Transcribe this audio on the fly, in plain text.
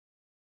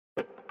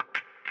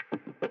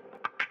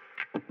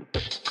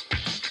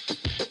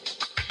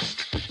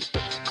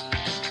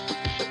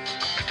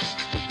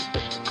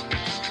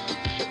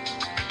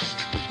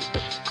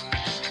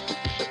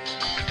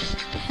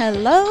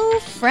Hello,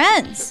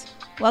 friends.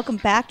 Welcome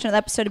back to another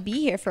episode of Be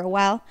Here for a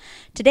While.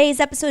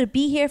 Today's episode of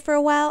Be Here for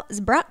a While is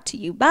brought to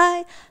you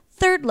by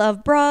Third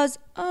Love Bras,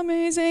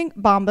 amazing,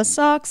 Bomba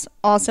Socks,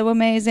 also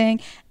amazing,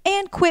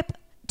 and Quip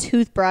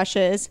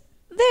toothbrushes,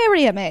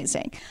 very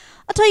amazing.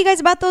 I'll tell you guys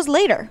about those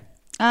later.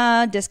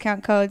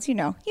 Discount codes, you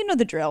know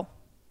the drill,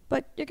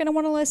 but you're going to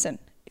want to listen.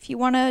 If you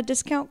want a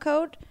discount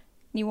code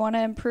and you want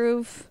to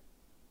improve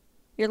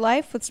your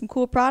life with some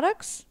cool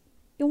products,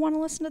 you'll want to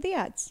listen to the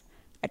ads.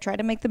 I try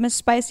to make them as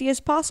spicy as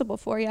possible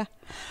for you.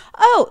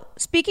 Oh,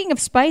 speaking of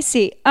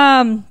spicy,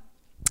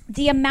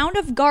 the amount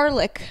of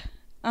garlic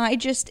I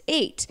just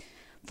ate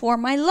for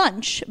my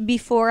lunch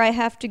before I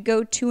have to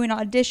go to an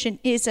audition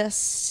is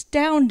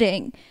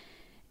astounding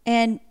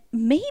and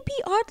maybe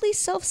oddly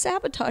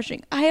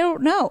self-sabotaging. I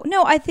don't know.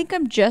 No, I think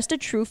I'm just a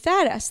true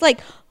fat ass.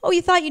 Like, oh,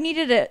 you thought you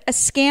needed a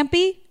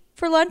scampi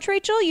for lunch,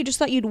 Rachel? You just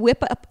thought you'd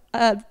whip up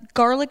a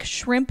garlic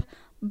shrimp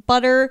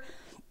butter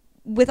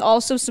with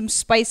also some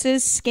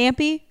spices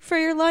scampi for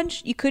your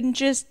lunch? You couldn't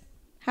just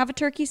have a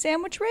turkey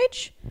sandwich,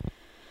 Rach?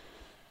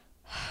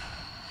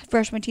 I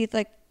brushed my teeth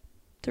like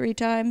 3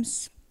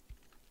 times.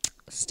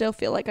 Still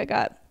feel like I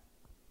got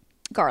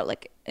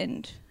garlic.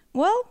 And,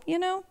 well,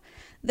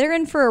 they're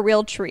in for a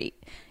real treat.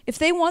 If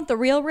they want the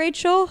real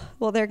Rachel,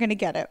 well, they're going to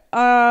get it.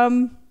 I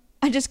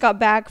just got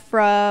back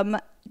from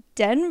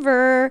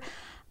Denver.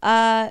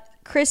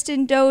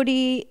 Kristen,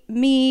 Doty,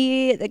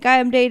 me, the guy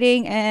I'm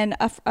dating, and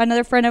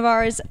another friend of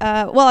ours,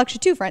 actually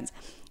 2 friends,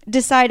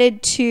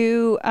 decided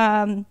to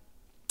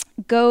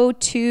go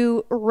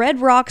to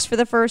Red Rocks for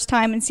the first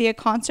time and see a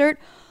concert.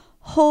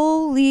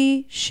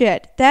 Holy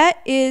shit. That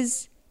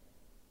is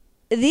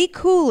the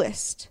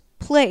coolest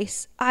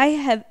place I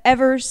have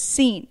ever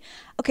seen.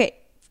 Okay,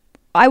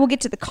 I will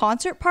get to the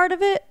concert part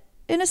of it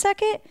in a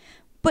second,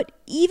 but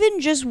even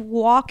just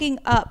walking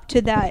up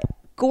to that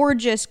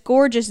gorgeous,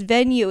 gorgeous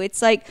venue,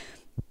 it's like,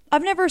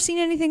 I've never seen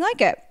anything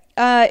like it.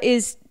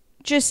 Is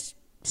just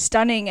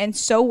stunning and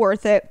so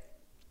worth it.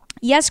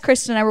 Yes,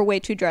 Kristen and I were way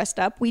too dressed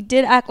up. We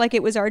did act like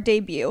it was our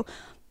debut,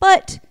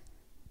 but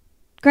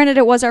granted,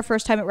 it was our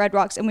first time at Red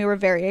Rocks and we were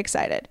very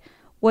excited.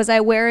 Was I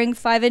wearing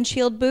 5-inch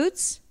heeled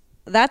boots?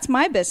 That's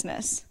my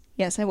business.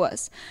 Yes, I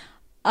was.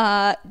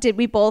 Did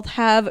we both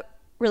have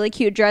really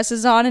cute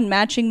dresses on and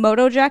matching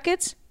moto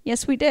jackets?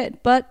 Yes, we did,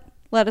 but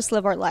let us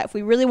live our life.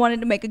 We really wanted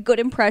to make a good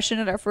impression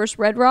at our first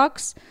Red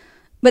Rocks.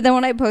 But then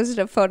when I posted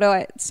a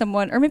photo,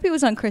 someone, or maybe it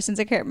was on Kristen's,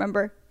 I can't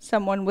remember,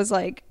 someone was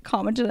like,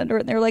 commented under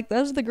it, and they were like,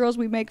 those are the girls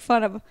we make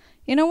fun of.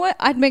 You know what?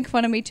 I'd make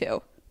fun of me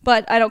too,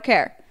 but I don't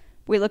care.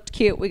 We looked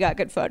cute. We got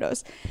good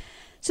photos.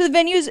 So the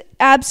venue's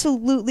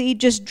absolutely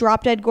just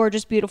drop dead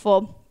gorgeous,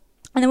 beautiful.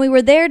 And then we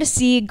were there to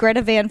see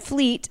Greta Van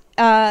Fleet.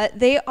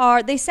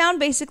 They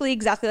sound basically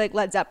exactly like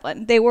Led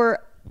Zeppelin. They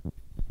were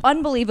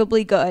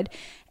unbelievably good.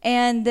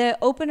 And the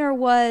opener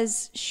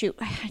was,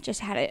 I just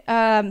had it.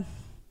 Dang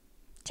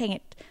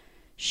it.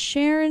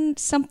 Sharon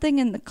something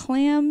in the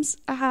Clams.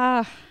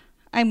 I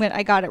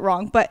got it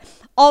wrong, but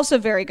also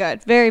very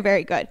good. Very,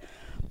 very good.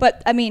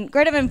 But, I mean,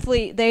 Greta Van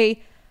Fleet,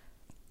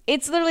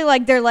 it's literally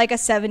like they're like a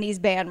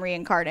 70s band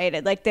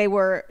reincarnated. Like, they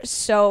were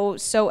so,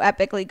 so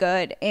epically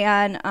good.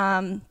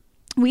 And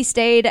we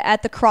stayed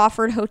at the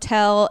Crawford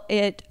Hotel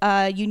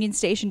at Union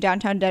Station,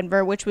 downtown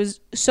Denver, which was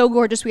so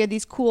gorgeous. We had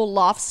these cool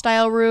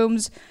loft-style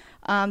rooms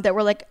that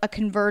were like a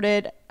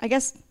converted, I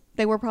guess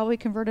they were probably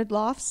converted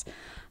lofts.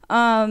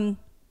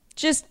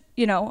 Just,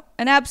 an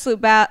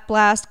absolute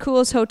blast,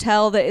 coolest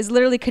hotel that is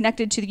literally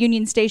connected to the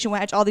Union Station,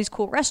 which has all these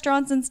cool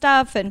restaurants and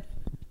stuff, and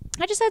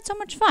I just had so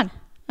much fun.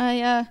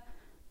 I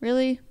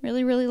really,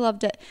 really, really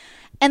loved it.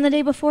 And the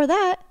day before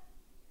that,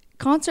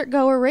 concert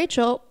goer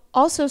Rachel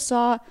also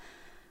saw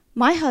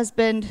my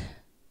husband,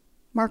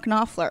 Mark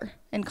Knopfler,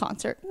 in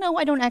concert. No,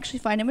 I don't actually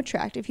find him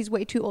attractive. He's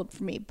way too old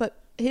for me, but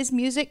his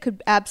music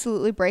could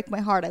absolutely break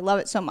my heart. I love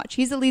it so much.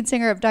 He's the lead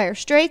singer of Dire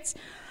Straits.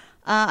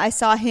 I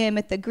saw him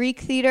at the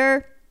Greek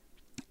Theater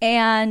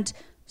and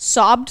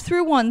sobbed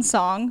through one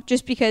song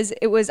just because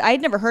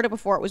I'd never heard it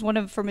before. It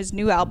was from his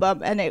new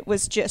album, and it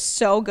was just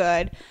so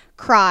good.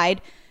 Cried.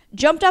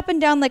 Jumped up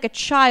and down like a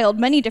child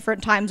many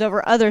different times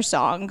over other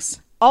songs.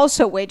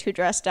 Also way too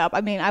dressed up. I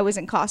mean, I was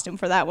in costume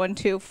for that one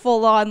too.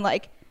 Full on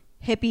like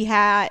hippie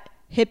hat,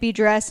 hippie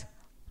dress,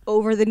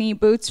 over the knee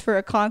boots for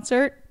a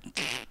concert.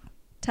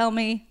 Tell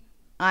me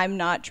I'm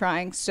not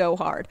trying so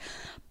hard.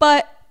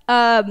 But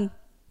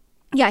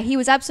yeah, he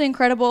was absolutely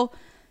incredible.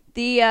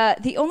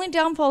 The only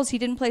downfall is he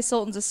didn't play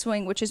Sultans of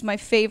Swing, which is my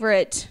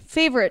favorite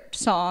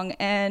song,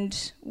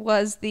 and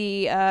was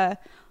on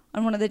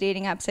one of the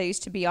dating apps I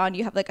used to be on.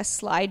 You have like a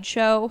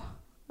slideshow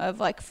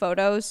of like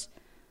photos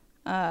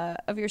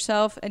of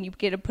yourself, and you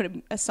get to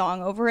put a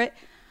song over it.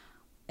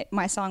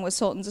 My song was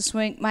Sultans of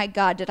Swing. My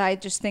God, did I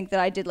just think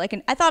that I did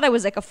I thought I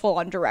was like a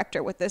full-on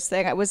director with this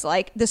thing. I was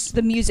like,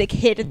 the music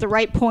hit at the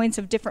right points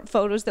of different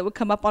photos that would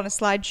come up on a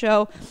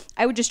slideshow.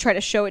 I would just try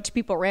to show it to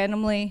people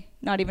randomly,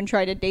 not even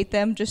try to date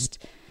them,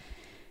 just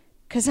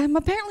because I'm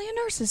apparently a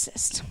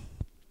narcissist.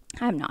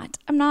 I'm not.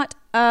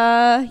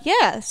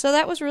 Yeah, so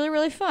that was really,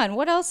 really fun.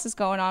 What else is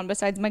going on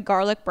besides my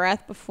garlic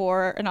breath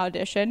before an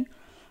audition?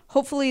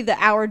 Hopefully the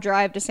hour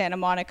drive to Santa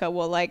Monica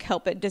will like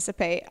help it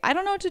dissipate. I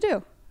don't know what to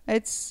do.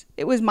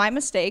 It was my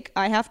mistake.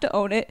 I have to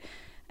own it,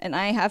 and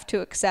I have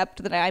to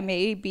accept that I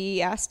may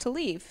be asked to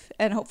leave.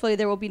 And hopefully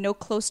there will be no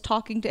close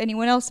talking to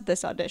anyone else at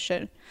this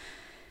audition.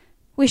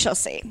 We shall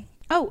see.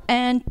 Oh,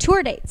 and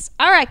tour dates.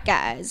 All right,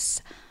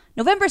 guys.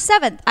 November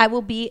 7th, I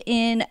will be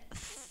in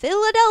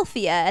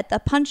Philadelphia at the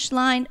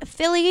Punchline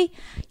Philly.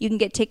 You can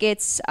get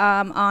tickets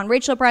on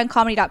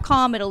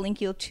RachelO'BrienComedy.com. It'll link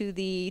you to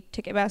the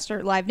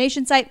Ticketmaster Live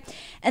Nation site.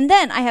 And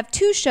then I have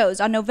 2 shows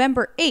on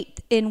November 8th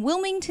in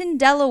Wilmington,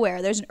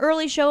 Delaware. There's an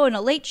early show and a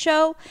late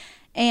show.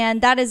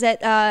 And that is at,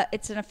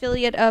 it's an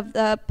affiliate of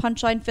the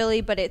Punchline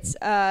Philly, but it's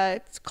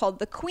called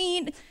The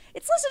Queen.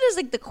 It's listed as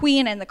like The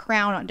Queen and The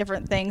Crown on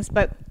different things,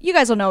 but you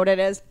guys will know what it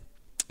is.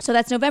 So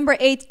that's November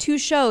 8th, 2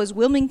 shows,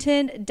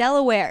 Wilmington,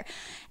 Delaware.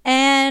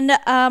 And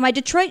my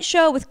Detroit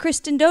show with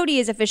Kristen Doty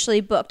is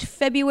officially booked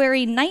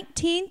February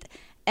 19th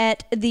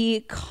at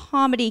the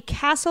Comedy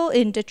Castle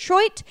in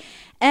Detroit.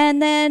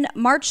 And then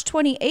March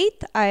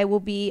 28th, I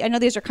know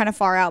these are kind of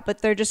far out,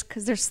 but they're just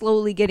because they're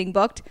slowly getting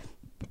booked.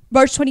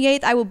 March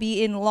 28th, I will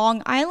be in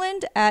Long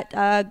Island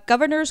at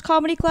Governor's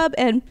Comedy Club.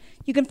 And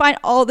you can find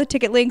all the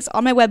ticket links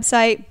on my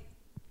website,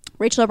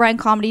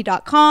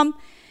 RachelO'BrienComedy.com.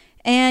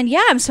 And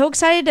yeah, I'm so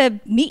excited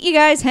to meet you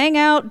guys, hang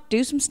out,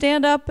 do some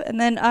stand-up.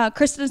 And then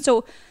Kristen,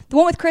 so the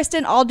one with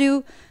Kristen, I'll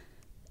do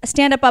a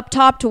stand-up up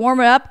top to warm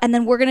it up. And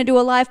then we're going to do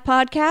a live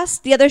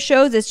podcast. The other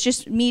shows, it's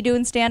just me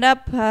doing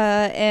stand-up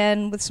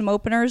and with some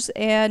openers.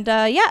 And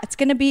yeah, it's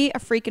going to be a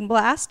freaking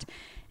blast.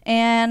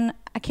 And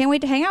I can't wait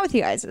to hang out with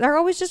you guys. They're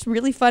always just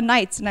really fun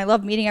nights. And I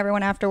love meeting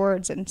everyone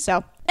afterwards. And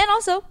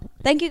also,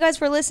 thank you guys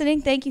for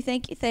listening. Thank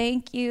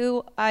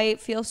you. I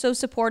feel so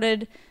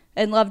supported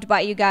and loved by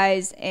you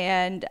guys,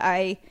 and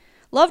I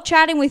love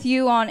chatting with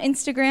you on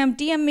Instagram.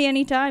 DM me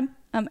anytime.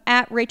 I'm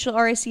at Rachel,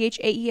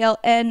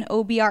 RACHAELN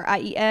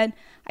OBRIEN.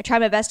 I try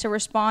my best to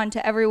respond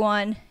to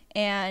everyone,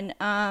 and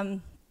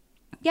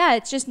yeah,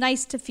 it's just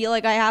nice to feel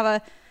like I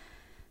have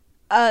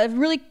a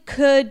really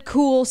good,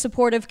 cool,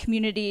 supportive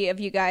community of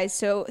you guys.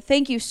 So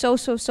thank you so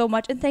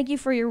much, and thank you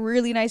for your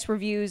really nice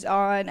reviews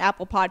on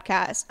Apple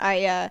Podcasts.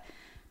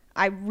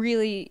 I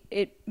really,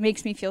 it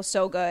makes me feel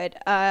so good.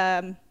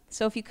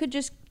 So if you could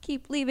just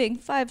keep leaving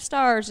 5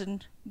 stars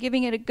and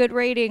giving it a good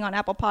rating on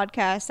Apple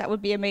Podcasts, that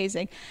would be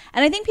amazing.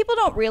 And I think people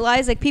don't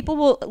realize, like, people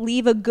will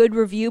leave a good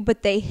review,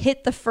 but they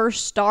hit the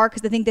first star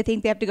because they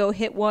think they have to go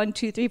hit 1,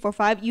 2, 3, 4,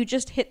 5. You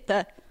just hit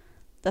the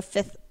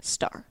 5th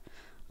star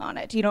on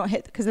it. You don't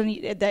hit, because then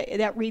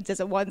that reads as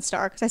a 1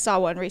 star, because I saw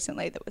one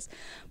recently that was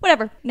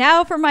whatever.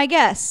 Now for my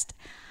guest.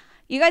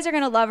 You guys are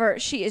going to love her.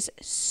 She is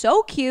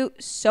so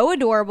cute, so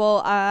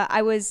adorable.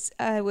 I was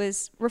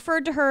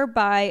referred to her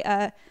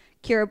by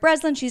Kira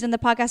Breslin. She's in the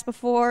podcast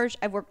before.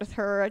 I've worked with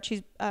her.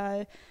 She's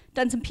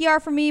done some PR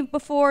for me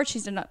before.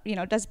 She's done,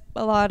 does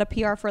a lot of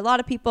PR for a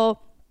lot of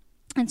people.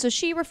 And so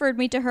she referred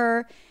me to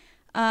her.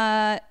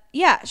 Yeah,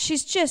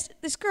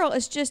 this girl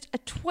is just a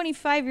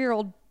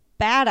 25-year-old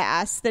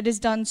badass that has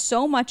done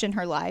so much in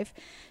her life.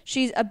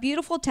 She's a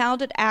beautiful,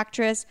 talented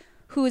actress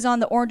who is on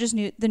The Orange is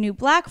the New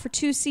Black for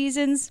 2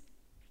 seasons.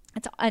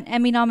 It's an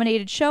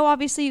Emmy-nominated show.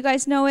 Obviously, you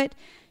guys know it.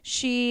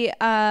 She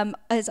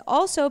has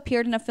also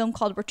appeared in a film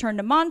called Return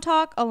to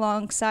Montauk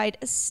alongside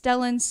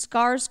Stellan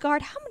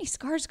Skarsgård. How many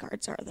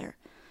Skarsgårds are there?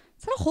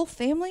 Is that a whole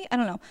family? I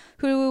don't know.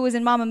 Who was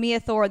in Mamma Mia,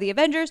 Thor, The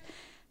Avengers.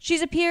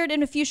 She's appeared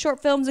in a few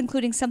short films,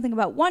 including Something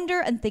About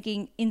Wonder and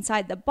Thinking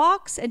Inside the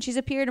Box. And she's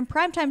appeared in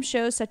primetime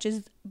shows such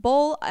as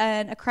Bull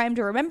and A Crime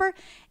to Remember.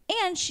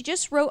 And she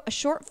just wrote a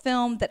short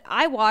film that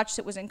I watched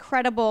that was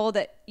incredible,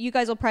 that you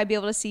guys will probably be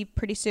able to see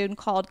pretty soon,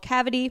 called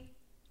Cavity,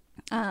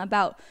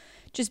 about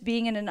just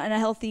being in an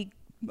unhealthy,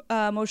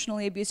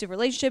 emotionally abusive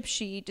relationship.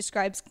 She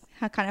describes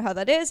how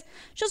that is.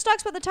 She also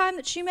talks about the time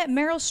that she met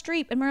Meryl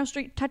Streep, and Meryl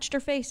Streep touched her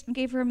face and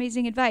gave her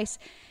amazing advice.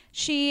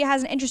 She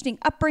has an interesting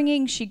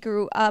upbringing. She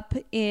grew up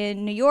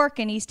in New York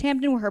and East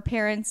Hampton, where her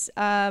parents,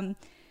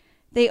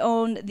 they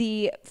own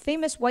the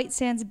famous White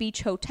Sands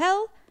Beach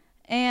Hotel.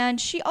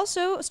 And she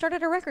also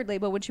started a record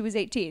label when she was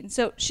 18.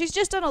 So she's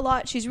just done a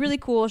lot. She's really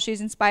cool. She's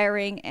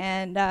inspiring.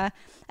 And I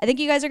think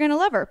you guys are going to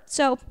love her.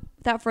 So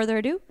without further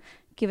ado,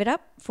 give it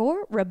up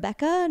for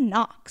Rebecca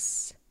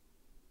Knox.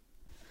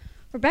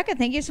 Rebecca,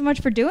 thank you so much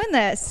for doing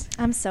this.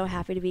 I'm so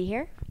happy to be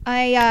here.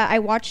 I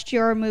watched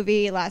your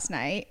movie last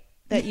night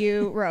that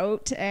you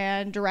wrote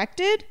and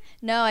directed.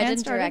 No, I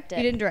didn't direct it.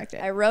 You didn't direct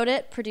it. I wrote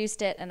it,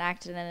 produced it, and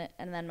acted in it,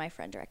 and then my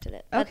friend directed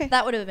it. Okay.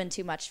 That would have been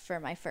too much for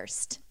my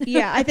first.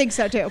 Yeah, I think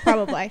so too,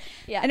 probably.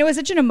 Yeah. And it was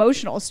such an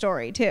emotional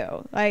story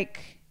too.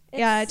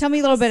 Tell me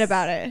a little bit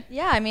about it.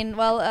 Yeah,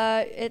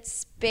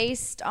 it's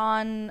based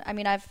on,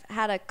 I've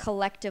had a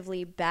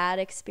collectively bad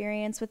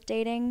experience with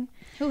dating.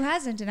 Who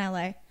hasn't in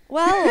LA?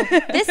 Well,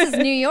 this is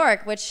New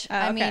York, which Oh,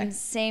 I okay. mean,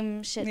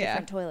 same shit, Yeah.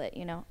 different toilet,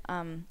 you know.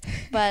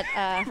 But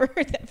I've never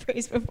heard that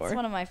phrase before. it's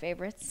one of my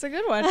favorites. It's a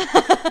good one.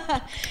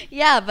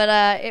 Yeah, but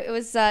it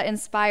was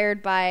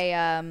inspired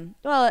by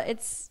well,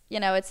 it's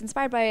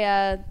inspired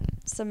by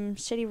some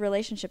shitty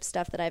relationship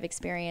stuff that I've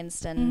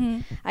experienced,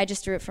 and I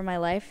just drew it from my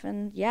life,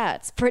 and yeah,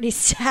 it's pretty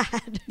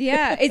sad.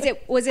 Yeah.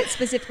 Was it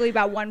specifically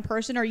about one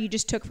person, or you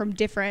just took from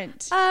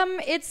different?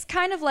 It's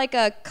kind of like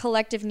a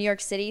collective New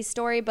York City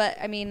story, but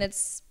I mean,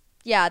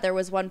 there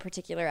was one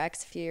particular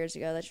ex a few years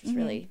ago that just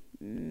really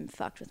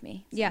fucked with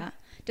me. So. Yeah.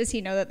 Does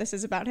he know that this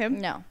is about him?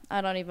 No,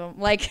 I don't even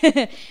like.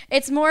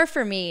 It's more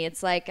for me.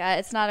 It's like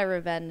it's not a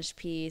revenge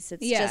piece.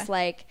 It's just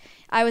like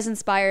I was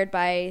inspired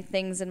by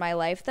things in my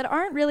life that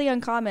aren't really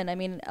uncommon. I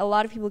mean, a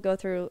lot of people go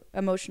through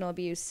emotional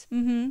abuse.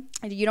 And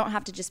you don't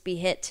have to just be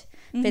hit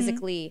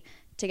physically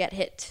to get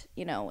hit,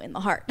 in the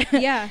heart.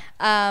 Yeah.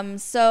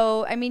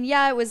 So I mean,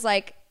 yeah, it was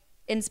like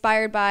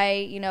inspired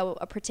by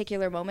a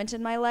particular moment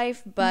in my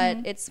life, but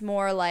it's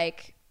more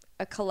like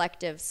a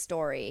collective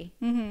story.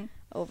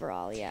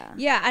 Overall, yeah.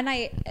 Yeah, and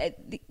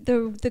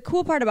the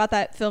cool part about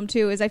that film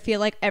too is I feel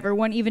like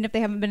everyone, even if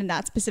they haven't been in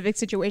that specific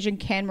situation,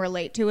 can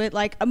relate to it.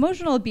 Like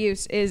emotional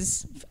abuse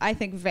is, I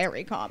think,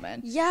 very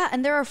common. Yeah,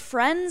 and there are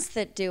friends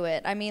that do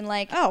it. I mean,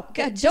 like, Oh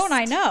God, don't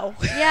I know?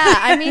 Yeah,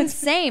 I mean,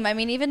 same. I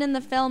mean, even in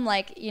the film,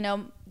 like,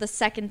 the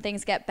second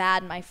things get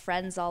bad, my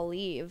friends all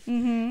leave. I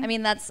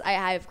mean, I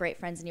have great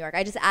friends in New York.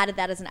 I just added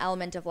that as an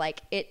element of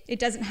like It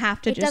doesn't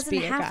have to just be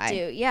a guy. It doesn't have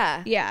to.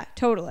 Yeah. Yeah,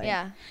 totally.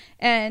 Yeah.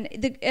 And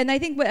I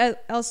think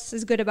what else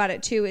is good about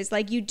it too is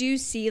like you do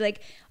see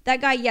like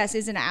that guy, yes,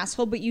 is an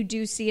asshole, but you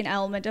do see an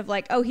element of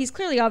like, oh, he's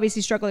clearly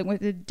obviously struggling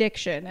with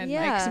addiction and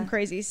like some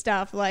crazy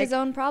stuff, like his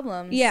own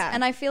problems. Yeah.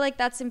 And I feel like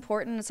that's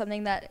important.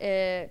 Something that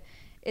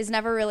is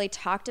never really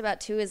talked about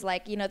too is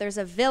like, there's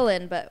a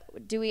villain,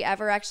 but do we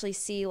ever actually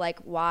see like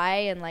why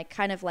and like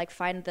kind of like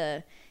find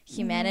the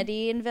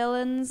humanity in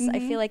villains? I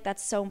feel like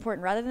that's so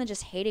important rather than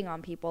just hating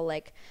on people.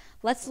 Like,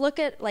 let's look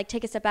at like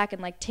take a step back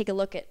and like take a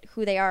look at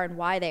who they are and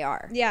why they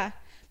are. Yeah.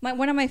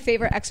 One of my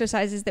favorite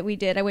exercises that we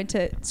did, I went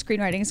to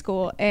screenwriting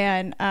school,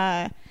 and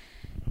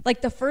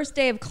like the first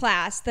day of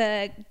class,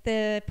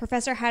 the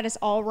professor had us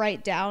all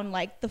write down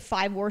like the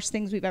 5 worst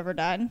things we've ever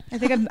done. I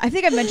think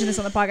I've mentioned this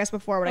on the podcast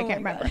before, but I can't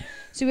remember. God.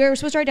 So we were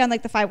supposed to write down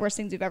like the 5 worst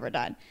things we've ever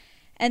done.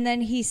 And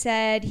then he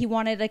said he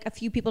wanted like a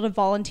few people to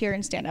volunteer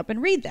and stand up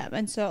and read them.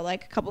 And so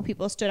like a couple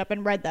people stood up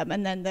and read them.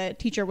 And then the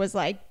teacher was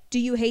like, "Do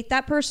you hate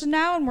that person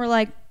now?" And we're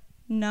like,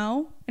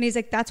 "No." And he's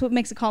like, "That's what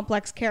makes a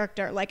complex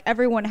character. Like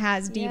everyone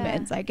has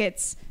demons. Like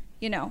it's,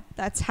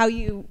 that's how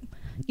you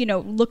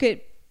look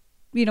at,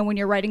 when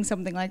you're writing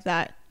something like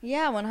that."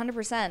 Yeah,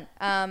 100%.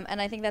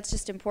 And I think that's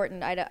just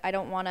important. I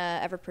don't want to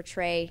ever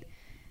portray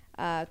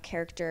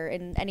character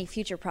in any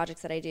future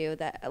projects that I do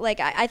that like,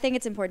 I think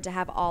it's important to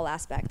have all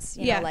aspects,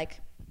 like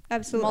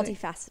absolutely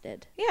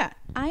multifaceted. Yeah.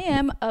 I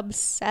am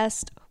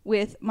obsessed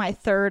with my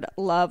Third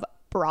Love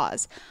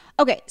bras.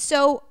 Okay.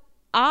 So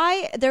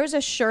there was a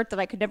shirt that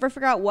I could never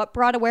figure out what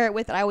bra to wear it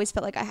with. And I always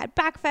felt like I had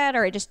back fat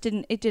or it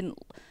didn't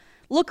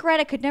look right.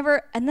 I could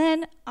never. And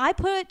then I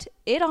put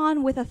it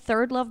on with a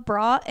Third Love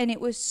bra and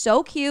it was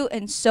so cute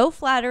and so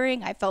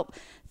flattering. I felt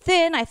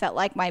thin. I felt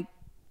like my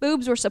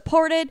boobs were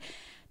supported.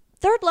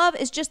 Third Love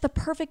is just the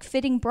perfect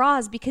fitting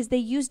bras because they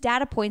use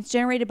data points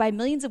generated by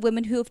millions of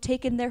women who have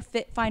taken their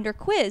Fit Finder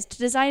quiz to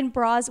design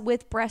bras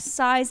with breast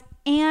size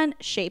and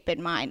shape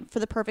in mind for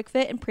the perfect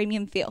fit and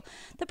premium feel.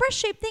 The breast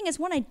shape thing is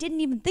one I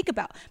didn't even think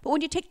about, but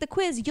when you take the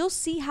quiz, you'll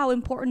see how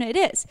important it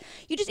is.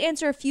 You just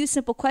answer a few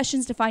simple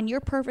questions to find your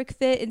perfect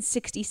fit in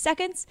 60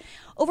 seconds.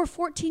 Over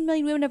 14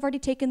 million women have already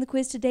taken the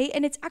quiz to date,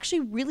 and it's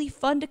actually really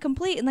fun to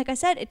complete. And like I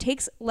said, it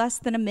takes less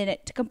than a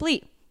minute to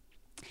complete.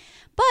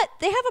 But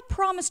they have a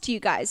promise to you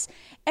guys.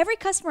 Every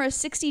customer has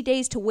 60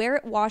 days to wear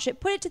it, wash it,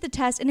 put it to the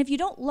test, and if you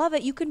don't love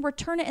it, you can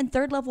return it and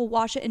Third Love will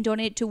wash it and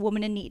donate it to a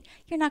woman in need.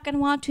 You're not going to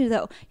want to,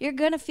 though. You're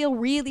going to feel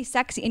really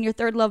sexy in your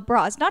Third Love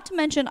bras. Not to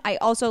mention, I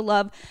also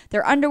love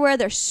their underwear.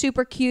 They're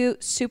super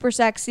cute, super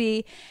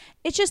sexy.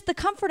 It's just the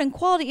comfort and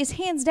quality is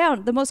hands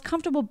down the most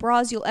comfortable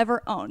bras you'll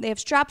ever own. They have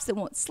straps that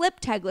won't slip,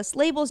 tagless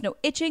labels, no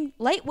itching,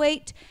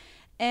 lightweight,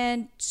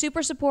 and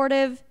super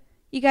supportive.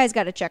 You guys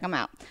got to check them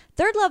out.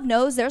 Third Love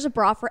knows there's a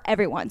bra for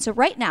everyone. So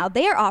right now,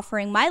 they are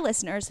offering my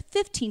listeners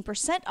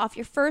 15% off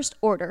your first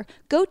order.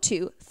 Go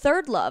to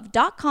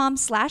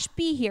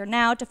thirdlove.com/behere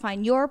now to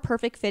find your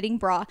perfect fitting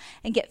bra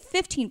and get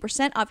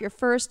 15% off your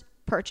first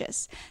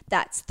purchase.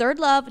 That's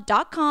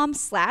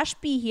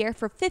thirdlove.com/behere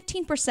for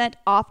 15%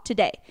 off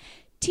today.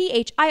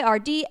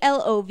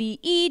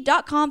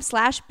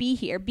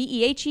 thirdlove.com/behere,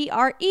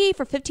 BEHERE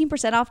for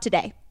 15% off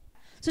today.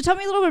 So tell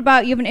me a little bit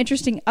about, you have an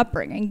interesting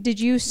upbringing. Did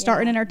you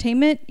start in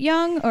entertainment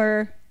young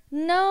or?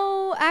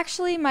 No,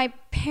 actually my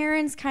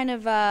parents kind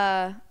of,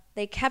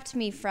 they kept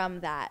me from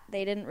that.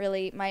 They didn't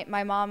really,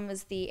 my mom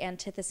was the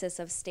antithesis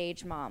of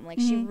stage mom. Like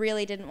she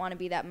really didn't want to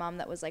be that mom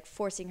that was like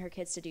forcing her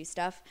kids to do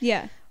stuff.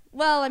 Yeah.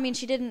 Well, I mean,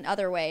 she did in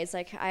other ways.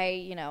 Like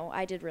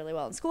I did really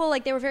well in school.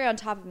 Like they were very on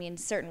top of me in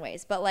certain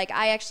ways. But like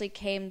I actually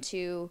came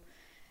to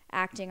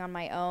acting on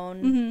my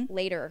own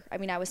later. I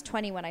mean, I was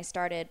 20 when I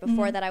started.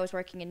 Before that, I was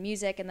working in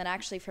music. And then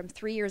actually from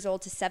 3 years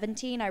old to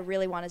 17, I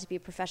really wanted to be a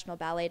professional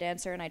ballet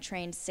dancer. And I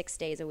trained 6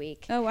 days a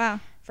week. Oh, wow.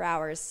 For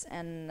hours.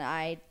 And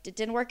it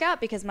didn't work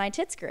out because my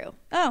tits grew.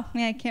 Oh,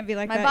 yeah, it can't be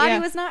like my that. My body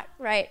was not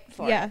right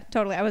for it. Yeah,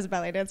 totally. I was a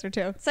ballet dancer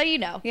too. So you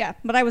know. Yeah,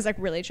 but I was like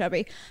really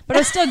chubby. But it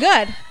was still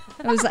good.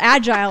 I was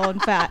agile and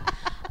fat.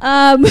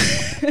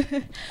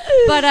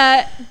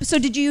 But so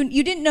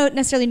you didn't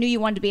necessarily knew you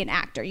wanted to be an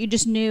actor. You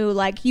just knew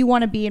like you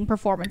want to be in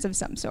performance of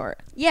some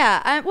sort.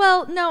 Yeah.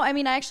 Well, no, I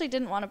mean, I actually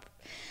didn't want to.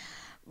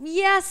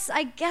 Yes,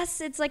 I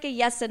guess it's like a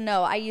yes and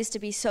no. I used to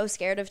be so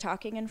scared of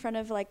talking in front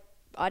of like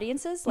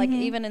audiences. Like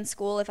even in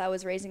school, if I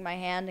was raising my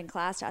hand in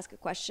class to ask a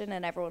question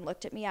and everyone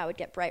looked at me, I would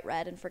get bright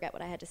red and forget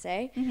what I had to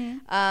say.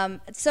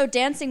 So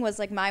dancing was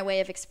like my way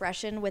of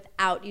expression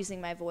without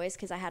using my voice,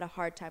 because I had a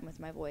hard time with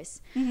my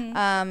voice.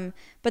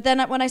 But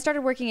then when I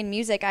started working in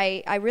music,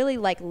 I really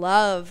like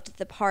loved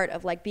the part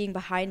of like being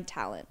behind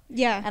talent.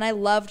 Yeah. And I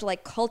loved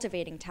like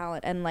cultivating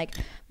talent and like,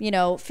 you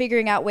know,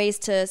 figuring out ways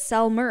to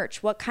sell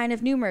merch. What kind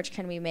of new merch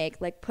can we make?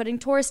 Like putting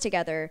tours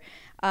together.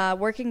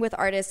 Working with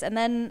artists. And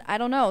then I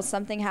don't know,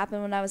 something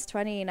happened when I was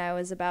 20 and I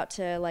was about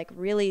to like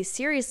really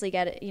seriously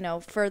get it, you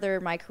know,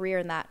 further my career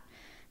in that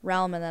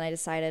realm. And then I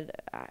decided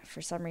for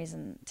some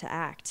reason to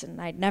act, and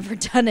I'd never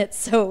done it.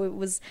 So it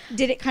was.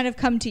 Did it kind of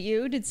come to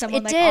you? Did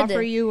someone like did.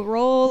 offer you a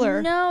role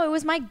or? No, it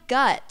was my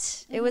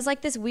gut. It was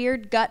like this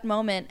weird gut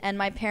moment. And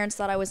my parents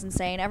thought I was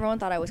insane. Everyone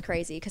thought I was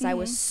crazy because I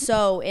was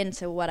so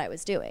into what I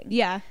was doing.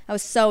 Yeah. I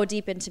was so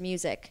deep into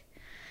music.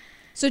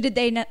 So did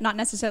they not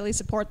necessarily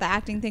support the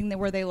acting thing? That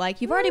were they like,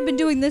 you've already been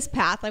doing this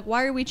path, like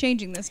why are we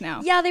changing this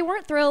now? Yeah, they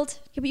weren't thrilled.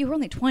 Yeah, but you were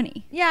only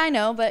 20. Yeah, I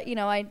know, but you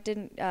know, I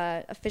didn't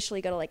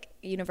officially go to like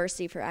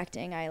university for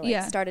acting.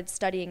 I started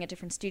studying at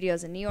different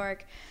studios in New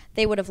York.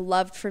 They would have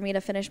loved for me to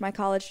finish my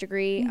college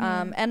degree,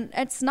 and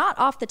it's not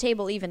off the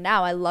table even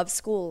now. I love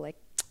school, like,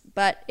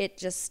 but it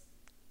just,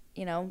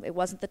 you know, it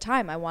wasn't the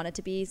time. I wanted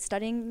to be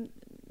studying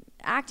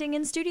acting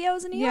in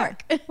studios in New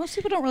York. Most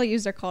people don't really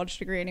use their college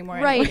degree anymore.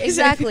 Right, anyways.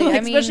 exactly. Like, I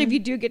mean, especially if you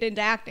do get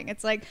into acting.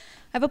 It's like, I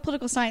have a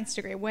political science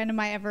degree. When am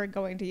I ever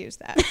going to use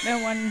that?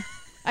 No one,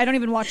 I don't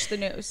even watch the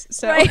news.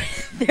 So right.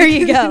 There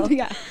you go.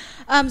 Yeah.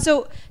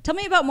 So tell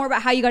me more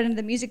about how you got into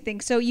the music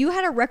thing. So you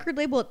had a record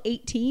label at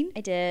 18?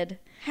 I did.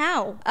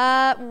 How?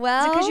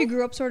 Well, is it because you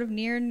grew up sort of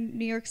near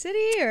New York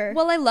City, or?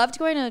 Well, I loved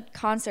going to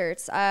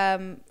concerts.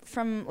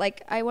 From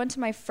like, I went to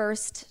my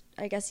first,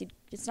 I guess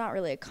it's not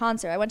really a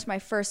concert. I went to my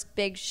first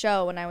big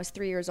show when I was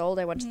 3 years old.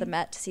 I went to the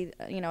Met to see,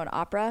 you know, an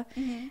opera.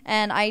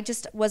 And I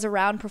just was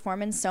around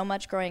performance so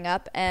much growing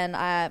up.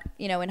 And,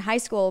 you know, in high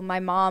school, my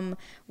mom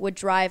would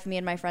drive me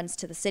and my friends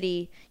to the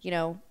city, you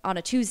know, on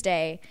a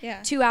Tuesday,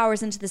 2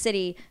 hours into the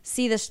city,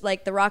 see this,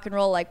 like, the rock and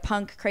roll, like,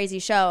 punk crazy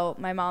show.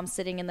 My mom's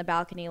sitting in the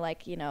balcony,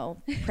 like, you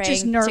know,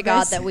 praying to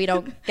God that we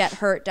don't get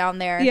hurt down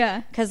there.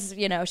 Yeah. Because,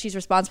 you know, she's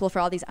responsible for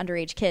all these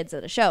underage kids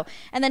at a show.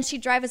 And then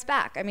she'd drive us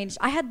back. I mean,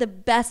 I had the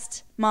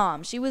best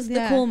mom. She was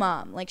the cool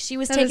mom. Like, she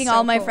was taking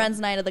all my friends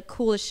and I to the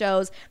coolest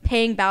shows,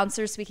 paying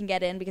bouncers so we can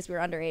get in because we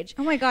were underage.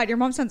 Oh my God, your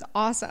mom sounds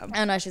awesome.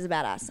 I know, she's a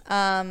badass.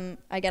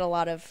 I get a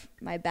lot of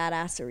my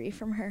badassery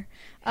from her.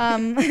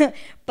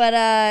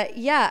 But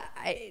yeah,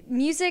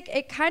 music,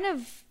 it kind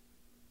of,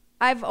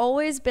 I've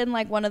always been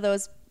like one of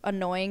those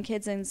annoying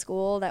kids in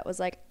school that was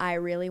like, I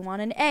really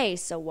want an A,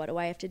 so what do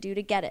I have to do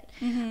to get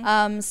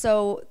it?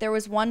 So there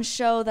was one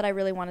show that I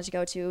really wanted to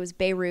go to. It was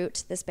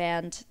Beirut, this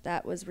band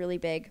that was really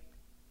big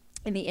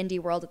in the indie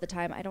world at the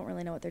time. I don't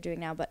really know what they're doing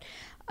now, but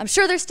I'm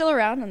sure they're still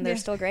around and they're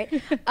still great.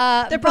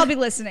 They're probably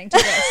listening to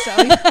this,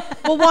 so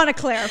we'll want to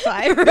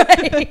clarify.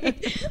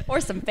 Right.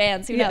 Or some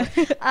fans, who knows.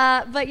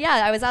 But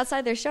yeah, I was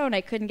outside their show and I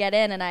couldn't get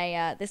in, and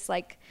I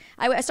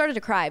started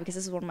to cry because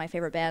this is one of my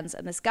favorite bands,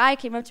 and this guy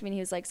came up to me and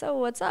he was like, so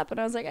what's up? And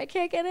I was like, I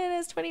can't get in,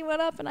 it's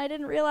 21 up, and I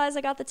didn't realize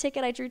I got the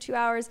ticket. I drove 2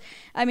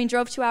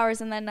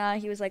 hours, and then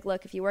he was like,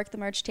 look, if you work the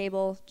merch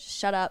table, just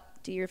shut up,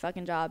 do your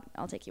fucking job,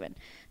 I'll take you in.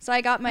 So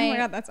I got my... Oh my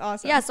God, that's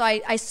awesome. Yeah, so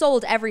I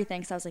sold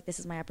everything because I was like, this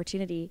is my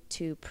opportunity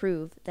to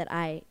prove that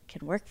I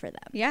can work for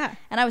them. Yeah.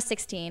 And I was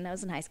 16, I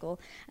was in high school,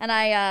 and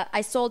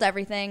I sold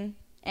everything,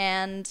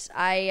 and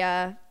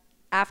I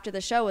after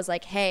the show was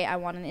like, hey, I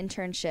want an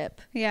internship.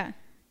 Yeah.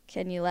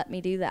 Can you let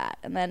me do that?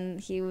 And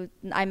then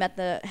I met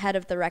the head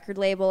of the record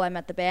label, I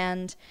met the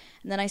band,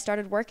 and then I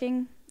started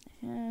working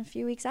a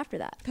few weeks after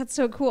that. That's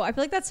so cool. I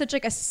feel like that's such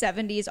like a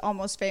 70s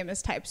almost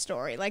famous type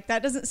story. Like,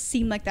 that doesn't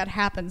seem like that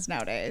happens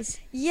nowadays.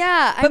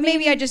 Yeah. But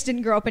maybe I just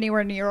didn't grow up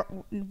anywhere in New York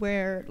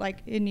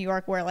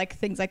where like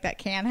things like that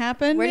can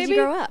happen. Where did you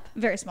grow up?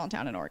 Very small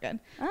town in Oregon.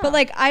 Oh. But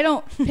like, I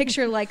don't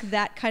picture like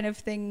that kind of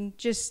thing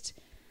just,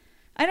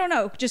 I don't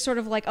know, just sort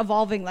of like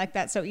evolving like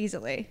that so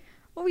easily.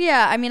 Well,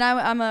 yeah. I mean,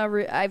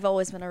 I've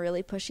always been a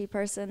really pushy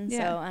person,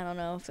 so I don't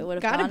know if it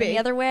would have gone the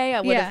other way.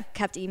 I would have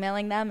kept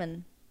emailing them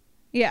and...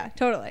 Yeah,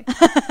 totally.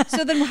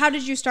 So then how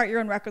did you start your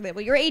own record label?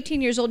 You're 18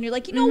 years old and you're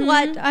like, you know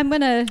what? I'm going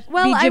to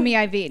be Jimmy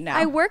Iovine now.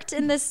 I worked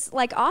in this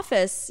like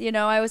office, you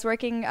know, I was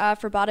working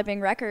for Bada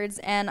Bing Records,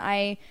 and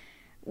I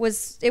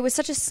it was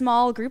such a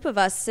small group of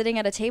us sitting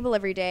at a table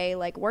every day,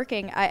 like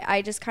working.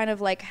 I just kind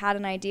of like had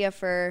an idea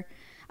for,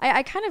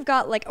 I kind of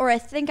got like, or I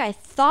think I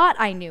thought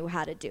I knew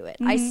how to do it.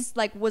 I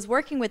like was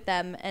working with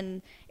them,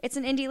 and it's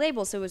an indie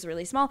label, so it was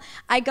really small.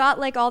 I got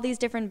like all these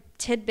different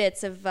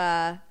tidbits of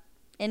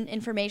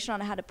information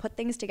on how to put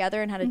things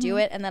together and how to do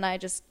it. And then I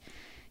just,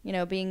 you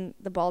know, being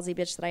the ballsy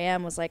bitch that I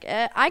am, was like,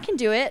 I can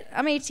do it.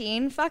 I'm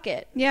 18. Fuck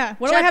it. Yeah.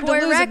 What do I have to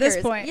lose at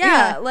this point?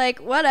 Yeah. Like,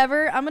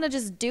 whatever. I'm going to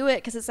just do it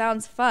because it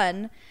sounds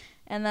fun.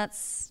 And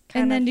that's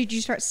kind of... And then did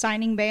you start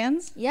signing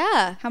bands?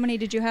 Yeah. How many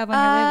did you have on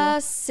your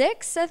label?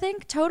 6, I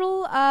think,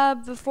 total,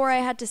 before I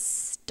had to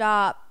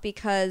stop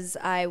because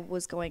I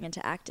was going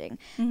into acting.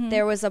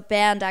 There was a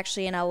band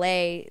actually in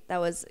LA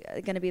that was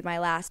going to be my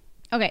last.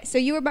 Okay. So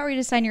you were about ready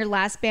to sign your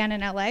last band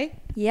in LA?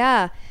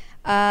 Yeah.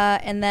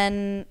 And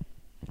then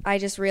I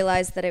just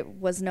realized that it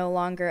was no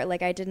longer,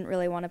 like, I didn't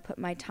really want to put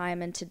my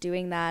time into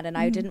doing that, and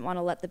I didn't want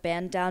to let the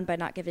band down by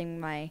not giving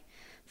my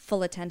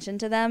full attention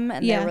to them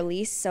and their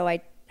release. So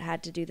I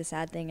had to do the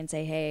sad thing and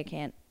say, hey, I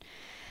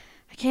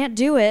can't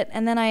do it.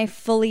 And then I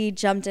fully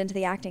jumped into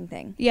the acting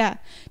thing. Yeah.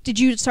 Did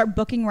you start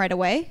booking right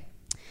away?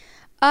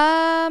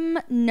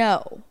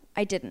 No,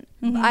 I didn't.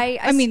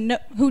 I mean, no,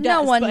 who does?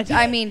 No one.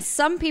 I mean,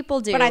 some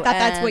people do. But I thought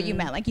that's what you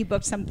meant. Like, you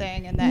booked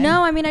something and then...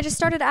 No, I mean, I just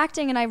started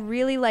acting, and I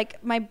really,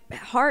 like, my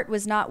heart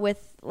was not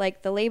with,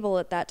 like, the label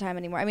at that time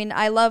anymore. I mean,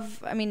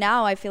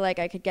 now I feel like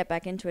I could get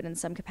back into it in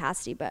some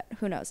capacity, but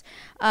who knows?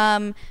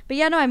 But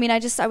yeah, no, I mean,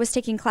 I was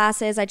taking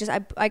classes.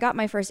 I got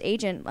my first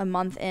agent a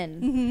month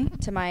in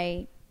to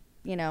my,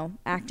 you know,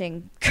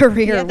 acting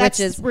career, that's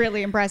which is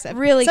really impressive.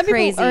 Really some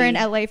crazy. Some people are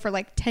in LA for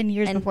like 10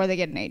 years before they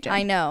get an agent.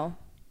 I know.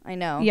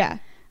 Yeah.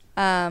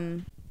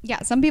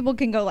 Yeah, some people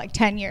can go like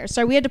 10 years.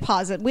 So we had to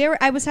pause it.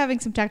 I was having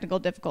some technical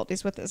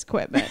difficulties with this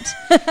equipment.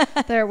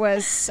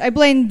 I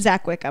blame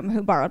Zach Wickham,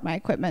 who borrowed my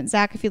equipment.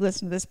 Zach, if you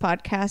listen to this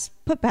podcast,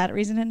 put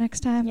batteries in it next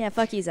time. Yeah,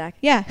 fuck you, Zach.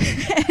 Yeah.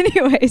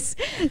 Anyways,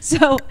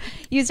 so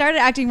you started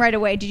acting right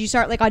away. Did you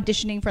start like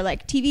auditioning for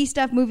like TV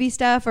stuff, movie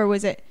stuff, or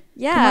was it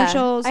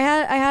commercials?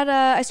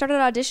 I started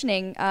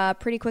auditioning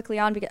pretty quickly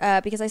on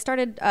because I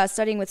started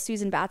studying with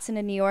Susan Batson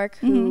in New York,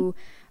 who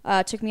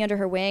took me under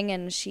her wing,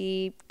 and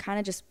she kind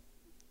of just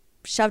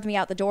shoved me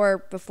out the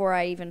door before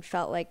I even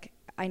felt like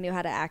I knew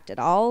how to act at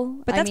all.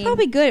 But that's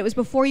probably good. It was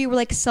before you were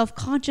like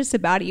self-conscious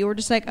about it. You were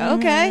just like,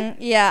 okay.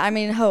 Yeah, I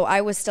mean,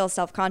 I was still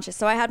self-conscious.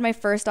 So I had my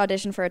first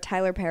audition for a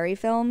Tyler Perry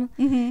film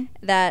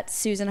that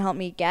Susan helped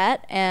me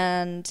get,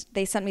 and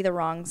they sent me the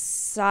wrong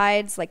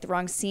sides, like the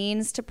wrong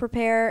scenes to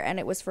prepare, and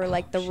it was for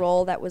like the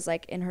role that was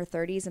like in her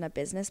 30s and a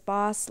business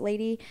boss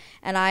lady.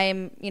 And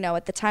I'm, you know,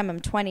 at the time I'm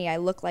 20, I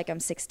look like I'm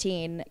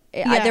 16.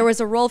 There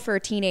was a role for a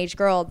teenage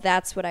girl.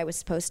 That's what I was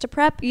supposed to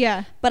prep.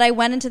 Yeah. But I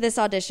went into this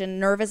audition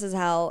nervous as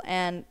hell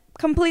and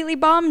completely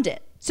bombed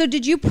it. So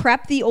did you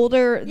prep the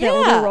older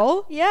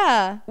role?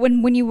 Yeah.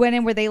 When you went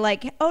in, were they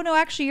like, oh no,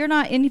 actually you're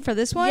not in for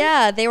this one?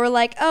 Yeah, they were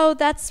like, oh,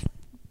 that's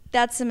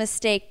a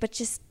mistake, but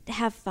just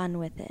have fun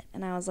with it.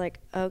 And I was like,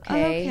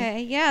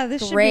 okay, yeah,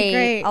 this should be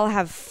great. I'll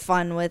have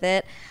fun with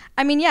it.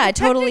 I mean, yeah, well,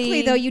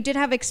 technically though, you did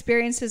have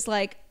experiences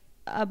like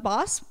a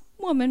boss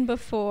woman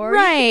before,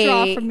 right? You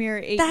could draw from your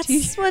 18.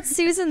 That's what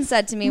Susan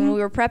said to me when we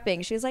were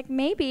prepping. She was like,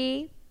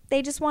 maybe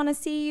they just want to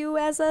see you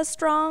as a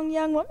strong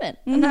young woman.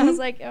 And I was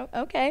like, oh,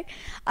 okay.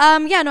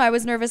 Yeah, no, I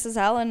was nervous as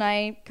hell, and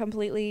I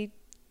completely,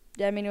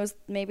 I mean, it was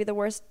maybe the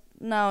worst.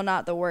 No,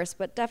 not the worst,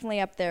 but definitely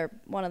up there,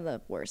 one of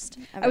the worst.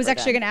 I was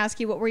actually going to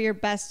ask you,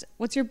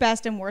 what's your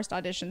best and worst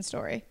audition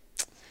story?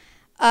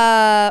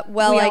 Well,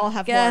 we all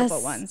have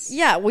horrible ones.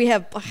 Yeah,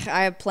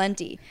 I have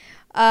plenty.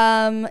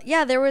 Yeah,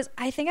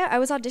 I think I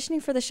was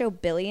auditioning for the show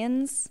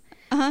Billions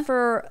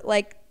for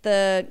like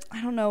I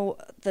don't know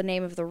the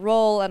name of the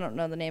role. I don't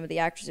know the name of the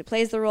actress who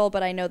plays the role,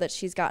 but I know that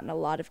she's gotten a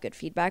lot of good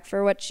feedback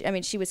for what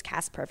she was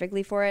cast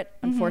perfectly for it.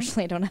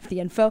 Unfortunately, I don't have the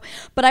info,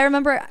 but I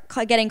remember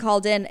getting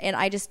called in and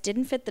I just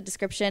didn't fit the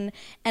description,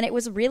 and it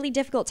was really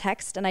difficult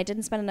text, and I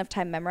didn't spend enough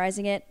time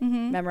memorizing it.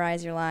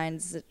 Memorize your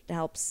lines. It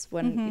helps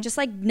when you just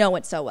like know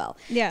it so well.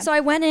 Yeah. So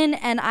I went in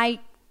and I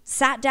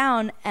sat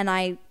down and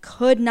I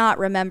could not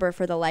remember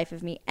for the life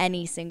of me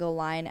any single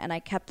line, and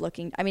I kept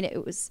looking. I mean,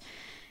 it was,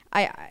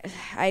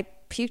 I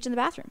puked in the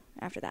bathroom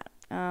after that.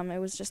 It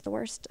was just the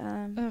worst.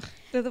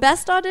 The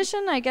best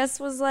audition, I guess,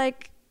 was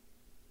like,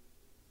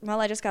 well,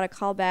 I just got a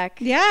call back.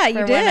 Yeah,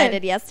 you did. One I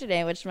did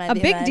yesterday, which might a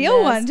be big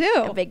deal one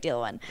too. A big deal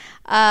one.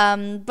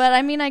 But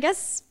I mean, I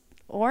guess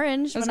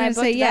Orange. When I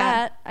booked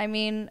that, I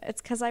mean,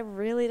 it's because I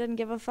really didn't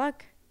give a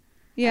fuck.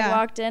 Yeah. I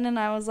walked in and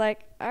I was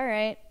like, all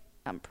right,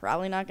 I'm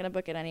probably not going to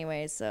book it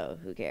anyway, so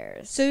who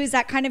cares? So is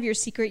that kind of your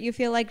secret, you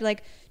feel like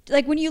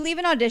when you leave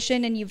an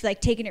audition and you've like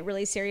taken it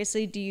really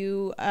seriously, do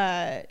you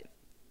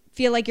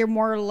feel like you're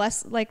more or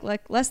less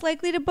less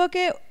likely to book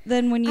it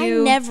than when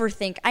you...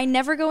 I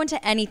never go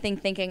into anything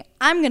thinking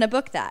I'm going to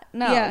book that.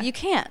 No, you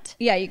can't.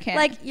 Yeah, you can't.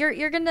 Like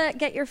you're going to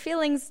get your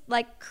feelings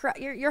like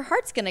your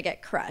heart's going to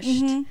get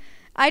crushed.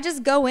 I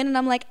just go in and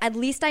I'm like, at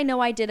least I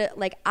know I did it.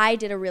 Like, I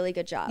did a really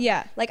good job.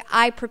 Yeah. Like,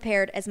 I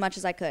prepared as much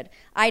as I could.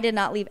 I did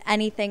not leave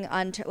anything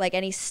like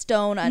any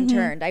stone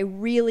unturned. I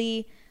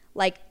really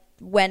like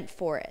went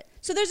for it.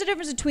 So there's a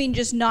difference between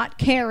just not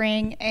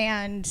caring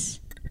and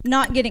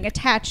not getting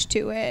attached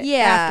to it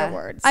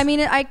afterwards. I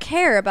mean, I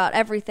care about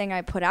everything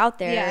I put out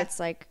there. Yeah. It's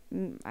like,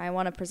 I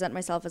want to present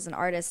myself as an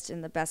artist in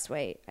the best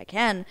way I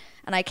can.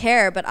 And I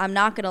care, but I'm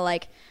not going to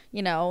like,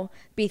 you know,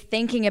 be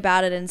thinking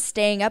about it and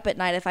staying up at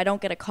night if I don't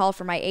get a call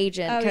from my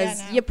agent.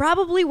 Because you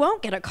probably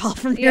won't get a call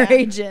from your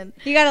agent.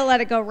 You got to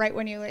let it go right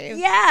when you leave.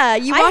 Yeah.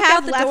 You walk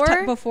out the door. I have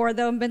left before,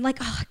 though, and been like,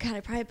 oh, God,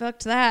 I probably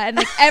booked that. And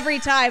like every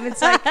time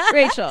it's like,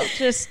 Rachel,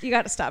 just, you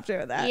got to stop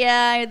doing that.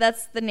 Yeah,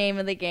 that's the name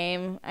of the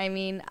game. I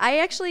mean,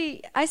 I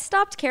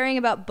stopped caring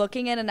about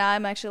booking it, and now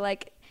I'm actually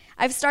like,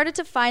 I've started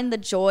to find the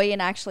joy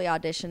in actually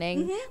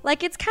auditioning.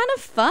 Like, it's kind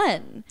of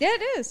fun. Yeah,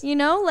 it is. You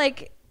know,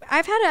 like,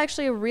 I've had a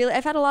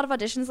lot of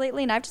auditions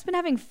lately, and I've just been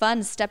having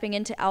fun stepping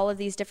into all of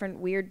these different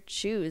weird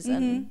shoes.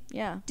 And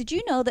yeah. Did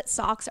you know that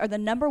socks are the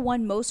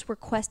 #1 most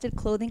requested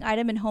clothing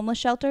item in homeless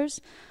shelters?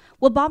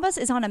 Well, Bombas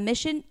is on a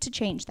mission to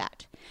change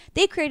that.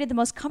 They created the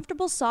most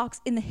comfortable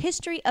socks in the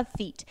history of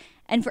feet.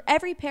 And for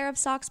every pair of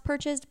socks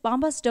purchased,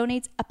 Bombas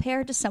donates a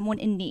pair to someone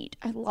in need.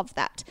 I love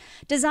that.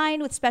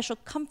 Designed with special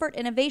comfort,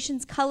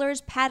 innovations,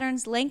 colors,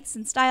 patterns, lengths,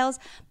 and styles,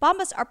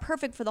 Bombas are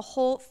perfect for the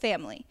whole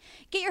family.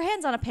 Get your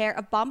hands on a pair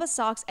of Bombas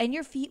socks and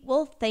your feet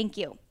will thank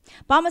you.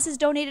 Bombas has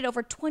donated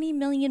over 20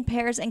 million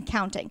pairs and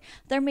counting.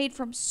 They're made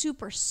from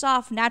super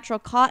soft, natural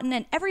cotton,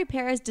 and every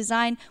pair is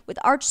designed with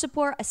arch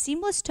support, a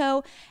seamless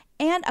toe,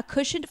 and a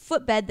cushioned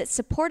footbed that's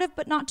supportive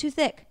but not too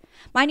thick.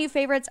 My new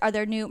favorites are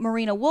their new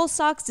merino wool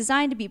socks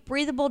designed to be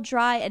breathable,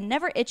 dry, and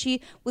never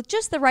itchy with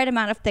just the right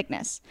amount of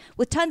thickness.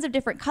 With tons of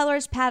different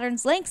colors,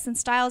 patterns, lengths, and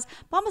styles,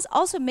 Bombas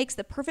also makes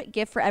the perfect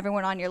gift for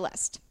everyone on your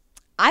list.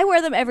 I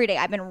wear them every day.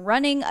 I've been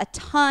running a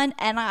ton,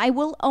 and I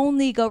will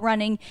only go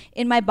running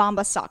in my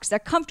Bombas socks. They're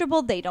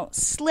comfortable, they don't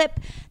slip,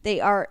 they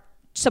are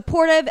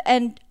supportive,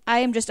 and I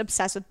am just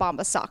obsessed with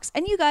Bombas socks.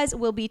 And you guys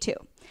will be too.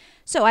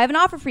 So I have an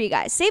offer for you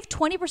guys. Save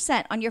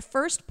 20% on your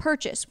first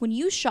purchase when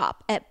you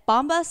shop at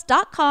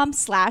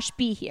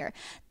bombas.com/behere.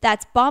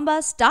 That's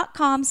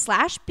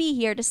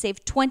bombas.com/behere to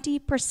save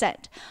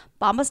 20%.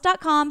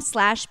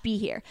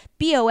 bombas.com/behere.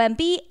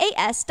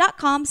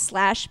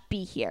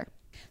 bombas.com/behere.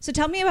 So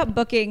tell me about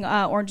booking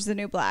Orange is the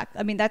New Black.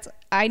 I mean,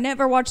 I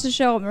never watched the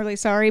show. I'm really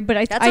sorry, but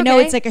I know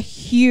it's like a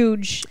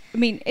huge, I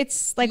mean,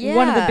 it's like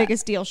one of the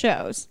biggest deal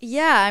shows.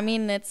 Yeah, I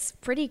mean, it's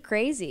pretty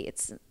crazy.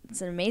 It's an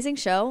amazing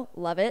show.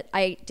 Love it.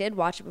 I did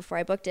watch it before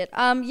I booked it.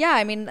 Yeah,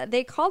 I mean,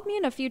 they called me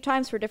in a few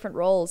times for different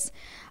roles.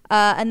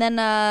 And then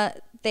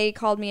they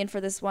called me in for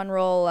this one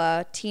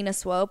role, Tina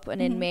Swope,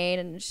 an inmate,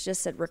 and she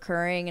just said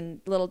recurring,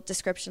 and little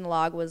description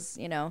log was,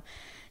 you know,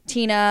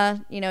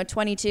 Tina,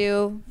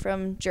 22,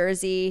 from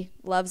Jersey,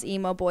 loves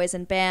emo boys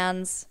and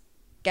bands,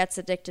 gets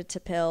addicted to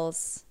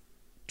pills,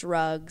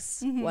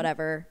 drugs,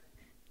 whatever.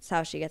 That's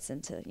how she gets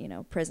into,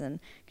 prison.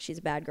 She's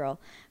a bad girl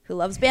who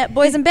loves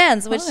boys and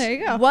bands, which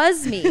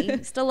was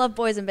me. Still love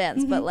boys and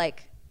bands, but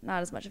like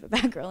not as much of a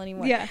bad girl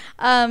anymore. Yeah.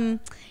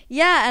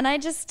 Yeah, and I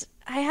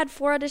had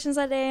 4 auditions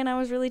that day, and I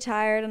was really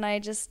tired, and I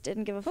just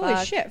didn't give a fuck.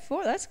 Holy shit,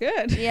 4, that's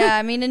good. Yeah,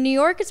 I mean, in New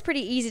York, it's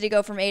pretty easy to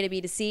go from A to B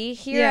to C.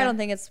 Here, I don't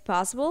think it's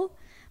possible.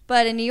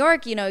 But in New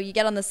York, you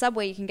get on the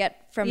subway, you can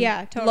get from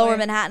Lower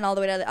Manhattan all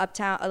the way to the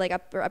uptown, like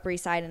Upper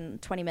East Side in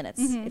 20 minutes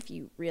if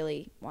you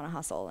really want to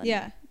hustle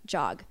and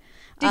jog.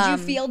 Did you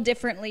feel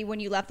differently when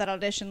you left that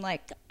audition?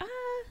 Like,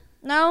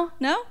 No.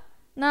 No?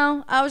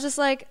 No. I was just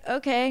like,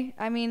 okay.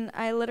 I mean,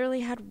 I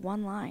literally had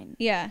one line.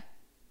 Yeah.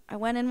 I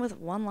went in with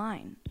one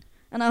line.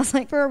 And I was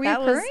like, for a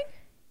reoccurring?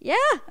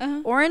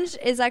 Yeah. Orange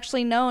is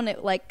actually known,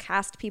 it like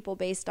cast people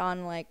based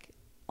on like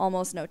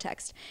almost no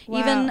text. Wow.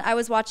 Even I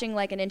was watching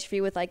like an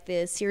interview with like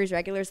the series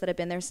regulars that have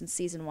been there since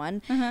season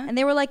 1, and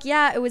they were like,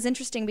 yeah, it was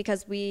interesting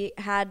because we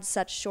had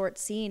such short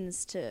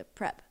scenes to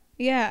prep.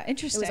 Yeah,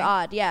 interesting. It was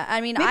odd. Yeah,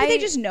 I mean, maybe they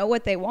just know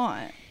what they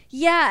want.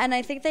 Yeah, and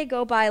I think they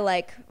go by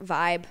like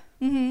vibe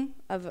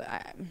of.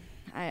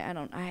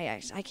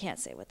 I can't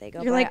say what they go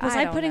by. You're like, was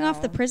I putting know.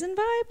 off the prison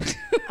vibe?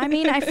 I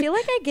mean, I feel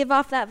like I give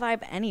off that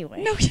vibe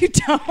anyway. No, you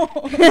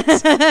don't.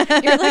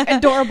 You're like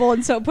adorable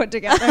and so put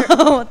together.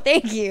 Oh,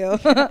 thank you.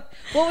 What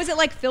was it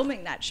like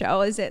filming that show?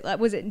 Was it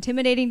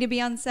intimidating to be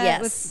on set?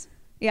 Yes.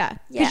 Yeah.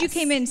 Because you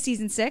came in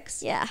season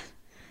 6. Yeah.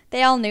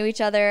 They all knew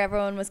each other.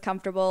 Everyone was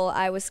comfortable.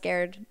 I was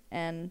scared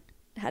and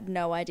had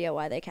no idea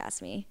why they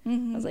cast me.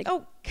 I was like,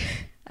 oh,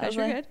 because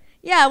you're good.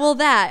 Yeah, well,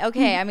 that,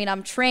 okay. I mean,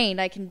 I'm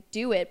trained. I can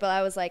do it. But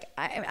I was like,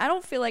 I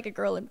don't feel like a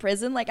girl in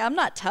prison. Like, I'm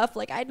not tough.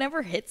 Like, I'd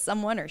never hit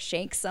someone or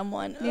shake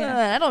someone.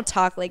 I don't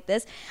talk like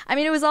this. I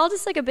mean, it was all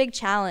just like a big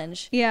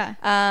challenge. Yeah.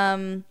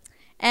 And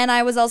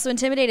I was also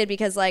intimidated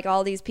because like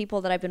all these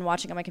people that I've been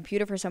watching on my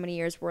computer for so many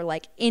years were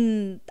like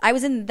I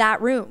was in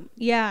that room.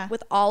 Yeah.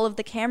 With all of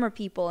the camera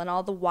people and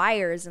all the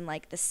wires and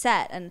like the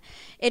set. And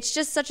it's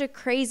just such a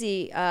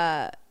crazy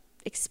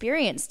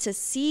experience to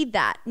see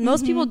that.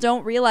 Most people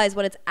don't realize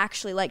what it's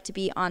actually like to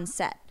be on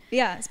set.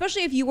 Yeah,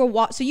 especially if you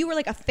were so you were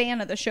like a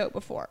fan of the show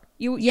before.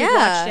 You Yeah.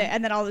 watched it,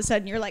 and then all of a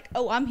sudden you're like,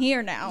 oh, I'm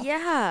here now.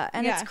 Yeah,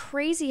 and Yeah. it's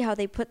crazy how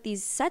they put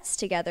these sets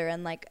together,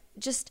 and like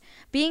just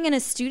being in a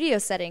studio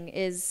setting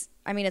is,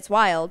 I mean, it's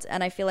wild,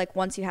 and I feel like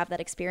once you have that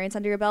experience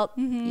under your belt,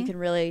 you can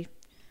really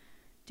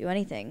do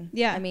anything.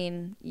 Yeah. I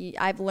mean,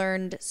 I've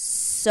learned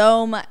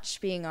so much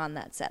being on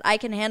that set. I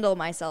can handle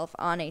myself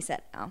on a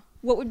set now.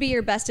 What would be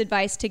your best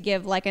advice to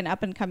give like an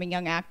up and coming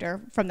young actor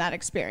from that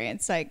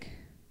experience? Like,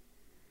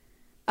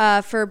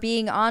 For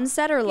being on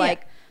set, or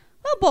like,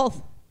 well,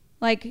 both.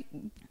 Like,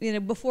 you know,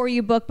 before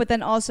you book, but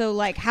then also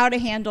like how to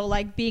handle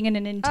like being in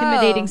an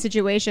intimidating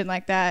situation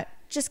like that.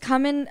 just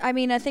come in. I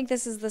mean, I think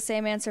this is the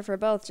same answer for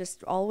both.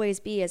 Just always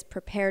be as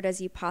prepared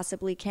as you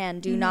possibly can.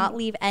 Do not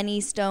leave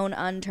any stone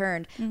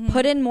unturned.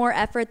 Put in more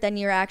effort than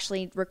you're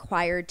actually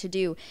required to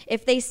do.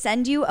 If they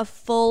send you a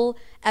full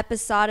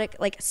episodic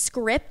like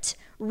script,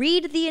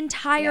 read the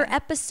entire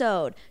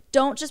episode.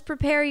 Don't just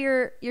prepare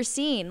your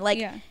scene.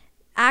 Like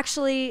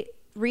actually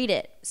read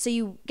it so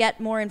you get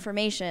more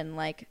information.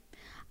 Like,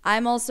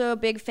 I'm also a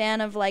big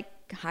fan of like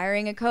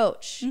hiring a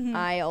coach.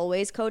 I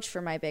always coach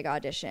for my big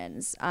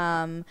auditions.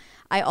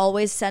 I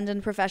always send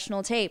in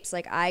professional tapes.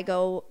 Like, I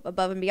go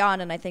above and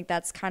beyond, and I think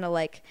that's kind of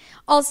like,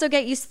 also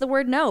get used to the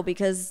word no,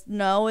 because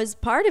no is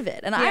part of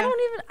it. And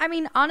I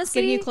mean,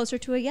 honestly, Getting you closer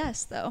to a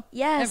yes, though.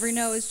 Yes. Every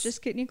no is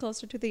just getting you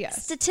closer to the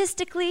yes.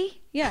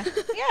 statistically, Yeah.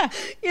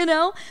 you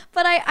know,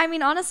 but I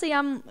mean, honestly,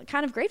 I'm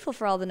kind of grateful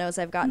for all the no's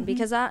I've gotten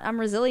because I'm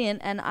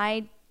resilient, and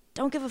I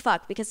don't give a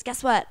fuck, because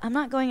guess what? I'm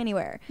not going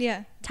anywhere.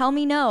 Yeah. Tell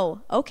me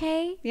no.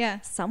 Okay. Yeah.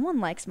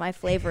 Someone likes my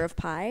flavor of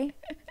pie.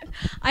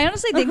 I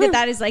honestly think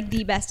that is like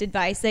the best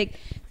advice.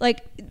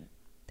 Like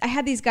I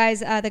had these guys,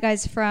 the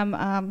guys from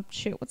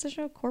what's the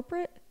show?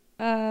 Corporate?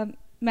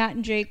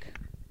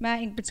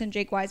 Matt Ingridson,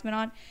 Jake Wiseman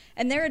on,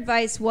 and their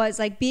advice was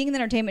like being in the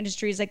entertainment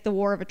industry is like the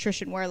war of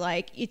attrition, where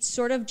like it's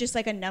sort of just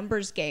like a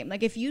numbers game.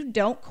 Like, if you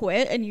don't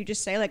quit and you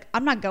just say like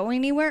I'm not going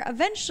anywhere,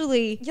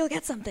 eventually You'll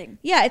get something.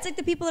 Yeah, it's like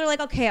the people that are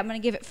like, okay, I'm gonna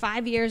give it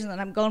 5 years and then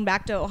I'm going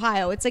back to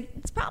Ohio. It's like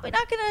it's probably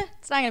not gonna.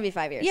 It's not gonna be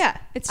 5 years. Yeah,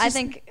 it's. Just, I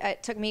think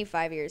it took me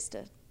 5 years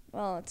to.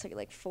 Well, it took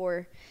like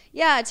 4.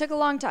 Yeah, it took a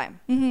long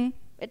time. Mm-hmm.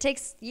 It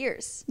takes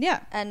years. Yeah.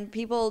 And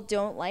people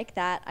don't like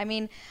that. I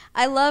mean,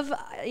 I love,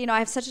 you know, I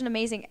have such an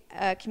amazing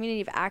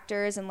community of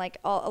actors, and like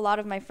a lot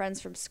of my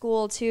friends from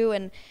school too.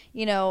 And,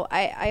 you know,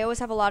 I always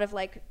have a lot of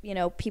like, you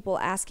know, people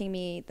asking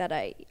me that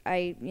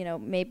I you know,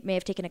 may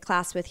have taken a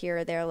class with here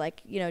or there.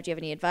 Like, you know, do you have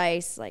any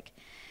advice? Like,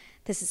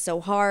 this is so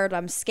hard.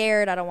 I'm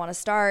scared. I don't want to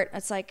start.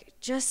 It's like,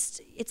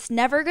 it's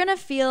never going to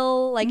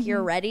feel like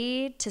you're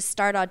ready to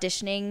start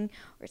auditioning,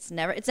 or it's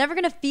never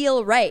going to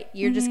feel right.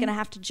 You're just going to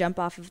have to jump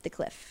off of the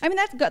cliff. I mean,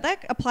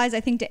 that applies, I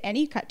think, to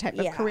any type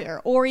of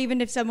career, or even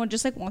if someone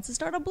just like wants to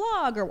start a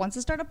blog or wants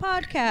to start a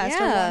podcast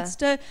or wants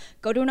to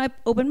go to an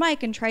open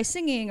mic and try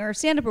singing or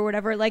stand up or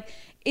whatever. Like,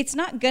 it's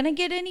not going to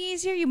get any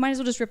easier. You might as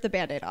well just rip the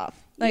Band-Aid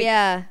off.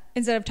 Like,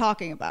 instead of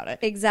talking about it.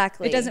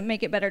 Exactly. It doesn't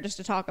make it better just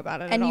to talk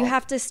about it and at you all.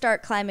 have to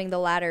start climbing the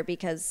ladder,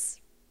 because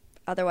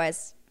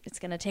otherwise it's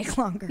going to take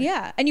longer.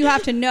 Yeah. And you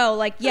have to know,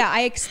 like,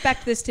 I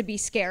expect this to be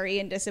scary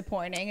and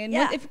disappointing.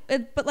 And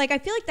but like, I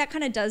feel like that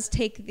kind of does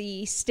take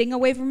the sting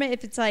away from it.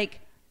 If it's like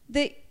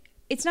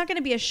it's not going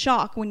to be a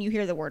shock when you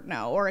hear the word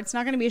no, or it's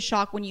not going to be a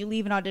shock when you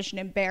leave an audition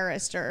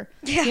embarrassed, or,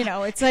 you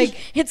know, it's like,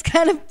 it's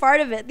kind of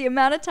part of it. The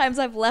amount of times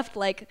I've left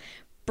like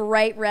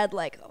bright red,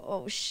 like,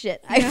 oh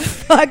shit, I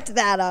fucked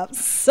that up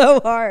so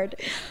hard.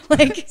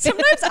 Like,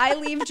 sometimes I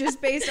leave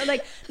just based on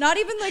like not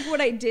even like what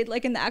I did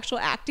like in the actual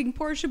acting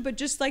portion, but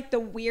just like the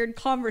weird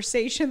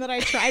conversation that I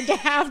tried to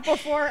have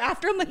before or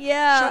after. I'm like,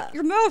 shut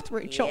your mouth,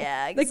 Rachel.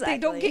 Yeah, exactly.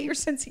 Like, they don't get your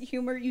sense of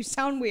humor. You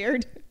sound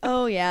weird.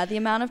 Oh yeah, the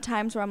amount of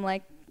times where I'm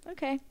like,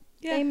 okay,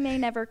 they may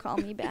never call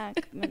me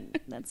back, but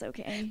that's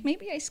okay.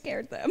 Maybe I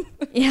scared them.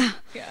 Yeah.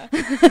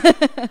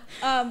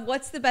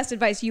 What's the best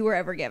advice you were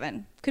ever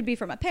given? Could be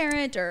from a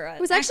parent or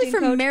it was actually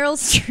from Meryl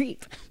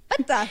Streep.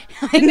 What the?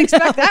 I didn't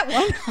expect that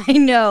one. I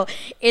know.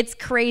 It's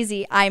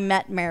crazy. I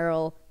met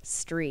Meryl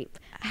Streep,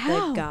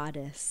 How? the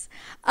goddess.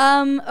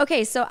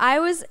 Okay, so I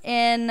was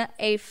in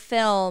a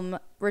film,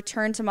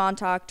 Return to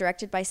Montauk,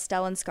 directed by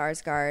Stellan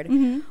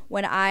Skarsgård,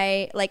 when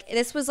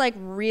this was like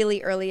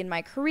really early in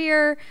my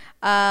career.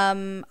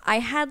 I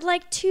had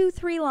like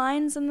 2-3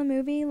 lines in the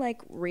movie,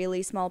 like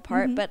really small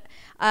part, but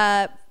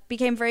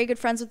became very good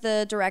friends with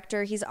the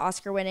director. He's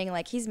Oscar winning,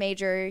 like he's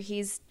major.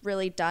 He's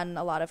really done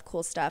a lot of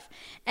cool stuff.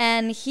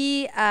 And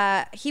he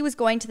was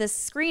going to this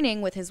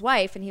screening with his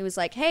wife, and he was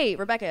like, "Hey,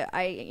 Rebecca,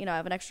 I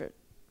have an extra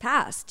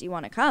pass. Do you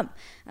want to come?"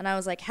 And I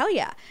was like, hell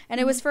yeah. And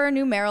it was for a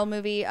new Meryl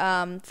movie,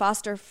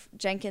 Foster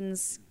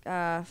Jenkins.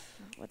 I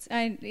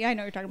know what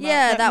you're talking about.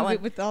 Yeah, that movie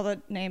one with all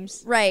the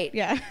names. Right.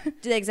 Yeah.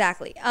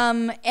 Exactly.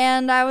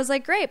 And I was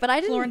like, great, but I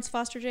didn't. Florence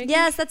Foster Jenkins.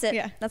 Yes, that's it.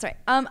 Yeah, that's right.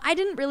 I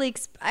didn't really.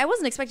 I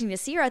wasn't expecting to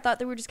see her. I thought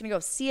that we were just gonna go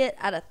see it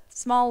at a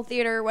small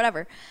theater,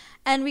 whatever.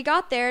 And we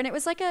got there, and it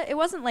was like it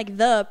wasn't like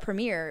the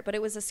premiere, but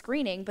it was a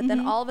screening. But then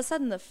all of a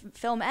sudden, the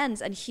film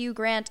ends, and Hugh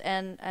Grant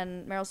and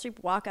Meryl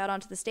Streep walk out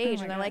onto the stage,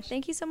 and they're like,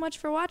 "Thank you so much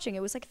for watching."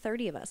 It was like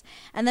 30 of us,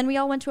 and then we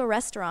all went to a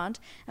restaurant,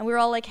 and we were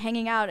all like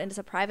hanging out, and it's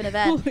a private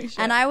event.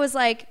 And I was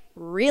like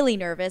really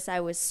nervous. I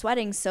was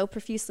sweating so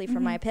profusely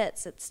from my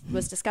pits; it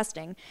was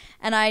disgusting.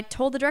 And I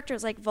told the director, "I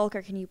was like,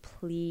 Volker, can you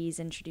please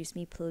introduce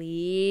me?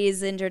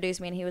 Please introduce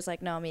me." And he was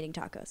like, "No, I'm eating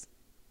tacos.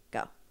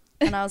 Go."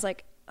 And I was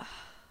like,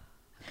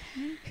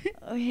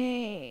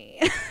 okay.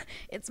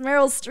 It's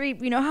Meryl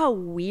Streep. You know how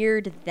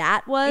weird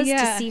that was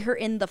to see her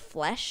in the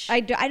flesh? I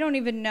don't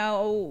even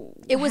know.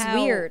 It was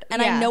weird.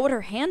 And I know what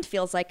her hand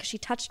feels like because she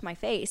touched my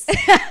face.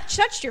 She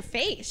touched your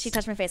face? She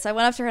touched my face. So I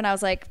went up to her and I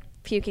was like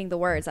puking the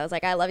words. I was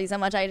like, "I love you so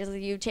much.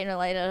 You changed my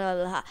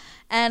life."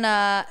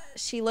 And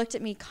she looked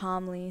at me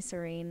calmly,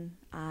 serene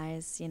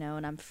eyes, you know,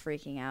 and I'm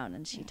freaking out.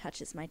 And she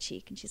touches my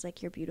cheek and she's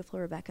like, "You're beautiful,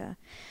 Rebecca.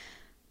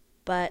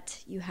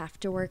 But you have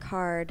to work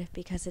hard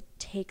because it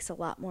takes a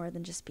lot more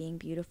than just being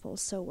beautiful,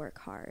 so work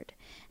hard."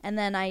 And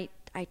then I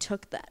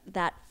took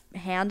that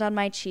hand on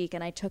my cheek,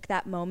 and I took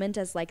that moment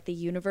as like the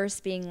universe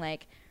being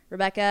like,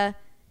 "Rebecca,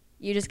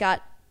 you just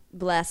got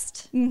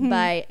blessed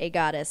by a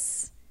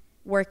goddess.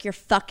 Work your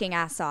fucking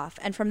ass off."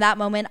 And from that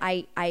moment,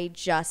 I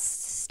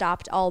just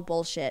stopped all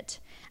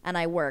bullshit, and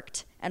I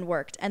worked and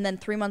worked. And then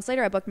 3 months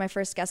later, I booked my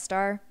first guest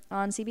star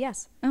on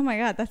CBS. Oh my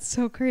God, that's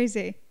so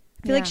crazy.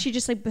 I feel like she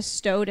just like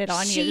bestowed it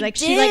on you. Like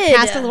did. she like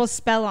cast a little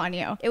spell on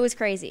you. It was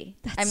crazy.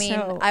 I mean,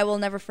 I will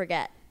never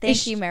forget.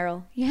 Thank you,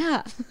 Meryl.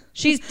 Yeah.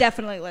 She's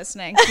definitely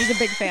listening. She's a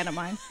big fan of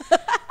mine.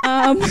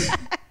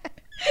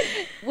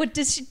 What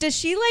does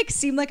she like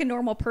seem like a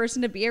normal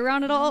person to be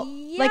around at all?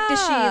 Yeah. Like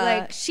does she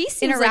like she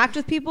seems interact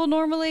with people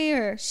normally,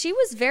 or? She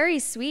was very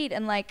sweet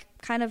and like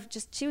kind of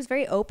just, she was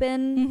very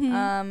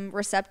open,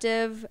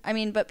 receptive. I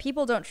mean, but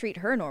people don't treat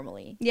her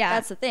normally. Yeah.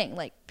 That's the thing.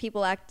 Like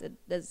people acted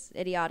as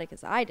idiotic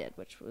as I did,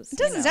 which was, it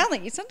doesn't sound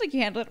like you. Sound like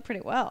you handled it pretty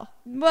well.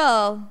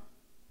 Well,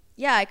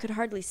 yeah, I could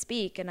hardly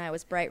speak and I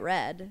was bright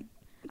red.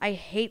 I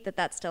hate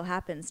that still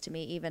happens to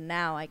me. Even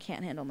now, I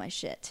can't handle my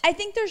shit. I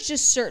think there's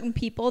just certain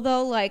people,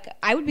 though, like,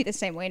 I would be the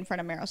same way in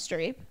front of Meryl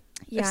Streep.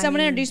 Yeah, if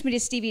someone introduced me to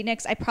Stevie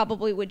Nicks, I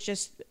probably would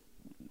just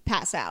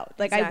pass out.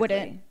 Like, exactly. I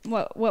wouldn't,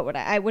 what would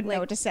I wouldn't know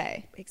what to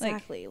say.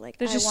 Exactly. Like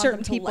there's I just want certain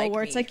them to people like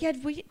where me. it's like, yeah,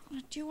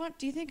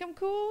 do you think I'm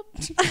cool?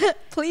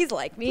 Please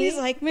like me. Please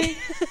like me.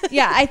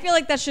 Yeah, I feel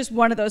like that's just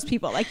one of those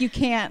people. Like, you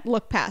can't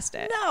look past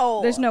it.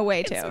 No. There's no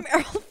way to. It's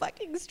Meryl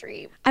fucking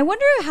Streep. I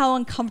wonder how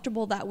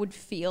uncomfortable that would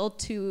feel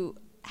to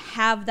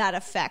have that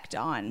effect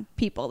on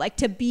people, like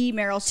to be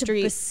Meryl Streep,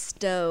 to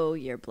bestow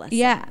your blessings.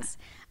 Yeah,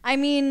 I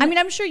mean,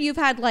 I'm sure you've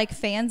had like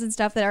fans and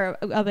stuff that are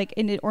like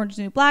in Orange is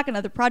the New Black and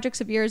other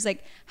projects of yours.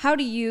 Like, how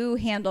do you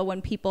handle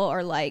when people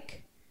are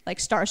like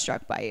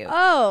starstruck by you?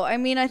 Oh, I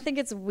mean, I think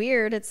it's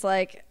weird. It's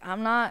like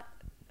I'm not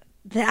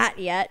that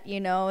yet, you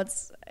know.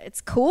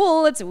 It's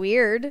cool. It's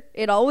weird.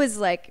 It always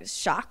like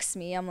shocks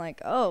me. I'm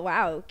like, oh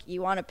wow,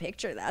 you want a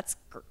picture? That's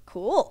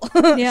cool.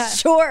 Yeah.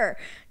 Sure.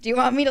 Do you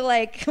want me to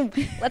like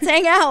let's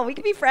hang out? We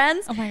can be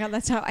friends. Oh my God,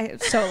 that's how I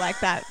so like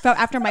that. But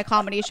after my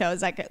comedy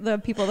shows, like the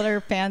people that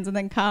are fans and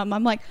then come,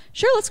 I'm like,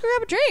 sure, let's go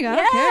grab a drink. I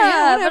don't care.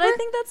 Yeah, but I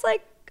think that's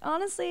like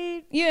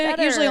honestly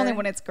better. Usually only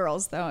when it's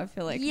girls though. I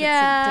feel like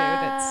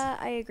yeah,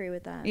 I agree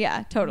with that.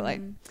 Yeah,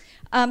 totally.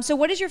 So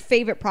what is your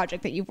favorite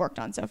project that you've worked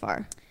on so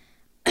far?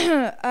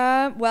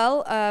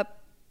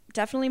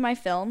 Definitely my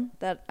film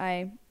that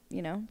I,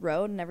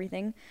 wrote and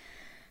everything.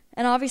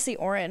 And obviously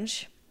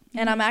Orange.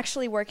 And I'm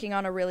actually working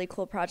on a really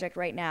cool project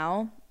right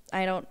now.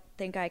 I don't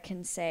think I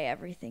can say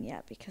everything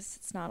yet because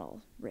it's not all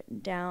written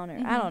down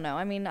or I don't know.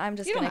 I mean, I'm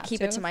just going to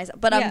keep it to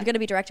myself. But I'm going to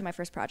be directing my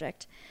first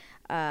project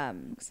at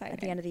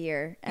the end of the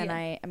year.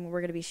 And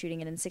we're going to be shooting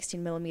it in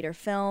 16 millimeter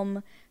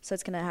film. So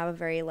it's going to have a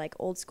very like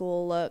old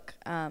school look,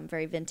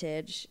 very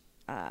vintage.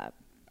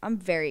 I'm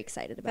very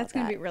excited about that. That's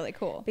going to be really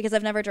cool. Because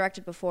I've never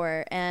directed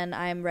before, and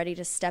I'm ready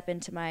to step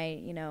into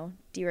my,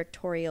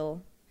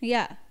 directorial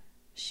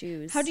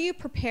shoes. How do you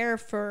prepare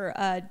for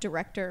a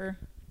director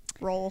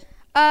role?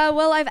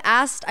 Well,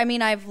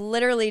 I've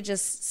literally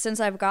just,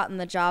 since I've gotten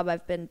the job,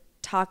 I've been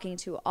talking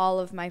to all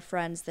of my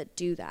friends that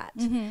do that.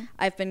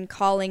 I've been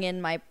calling in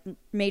my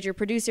major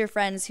producer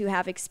friends who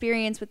have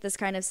experience with this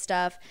kind of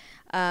stuff.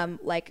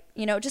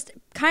 Just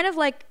kind of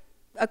like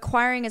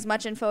acquiring as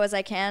much info as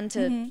I can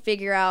to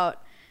figure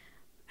out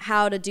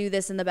how to do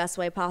this in the best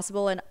way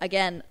possible, and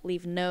again,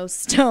 leave no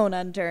stone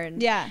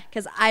unturned. Yeah,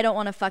 because I don't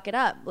want to fuck it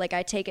up. Like,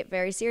 I take it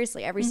very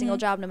seriously. Every single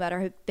job, no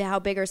matter how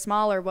big or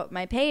small or what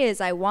my pay is,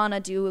 I want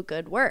to do a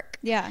good work.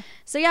 Yeah.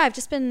 So yeah, I've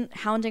just been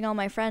hounding all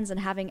my friends and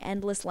having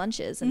endless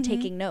lunches and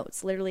taking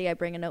notes. Literally, I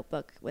bring a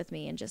notebook with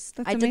me and just.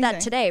 That's amazing. Did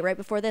that today. Right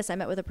before this, I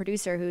met with a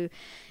producer who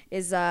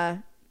is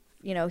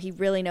he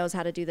really knows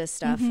how to do this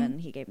stuff, and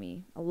he gave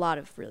me a lot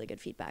of really good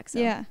feedback. So.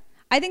 Yeah.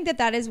 I think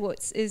that is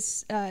what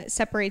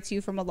separates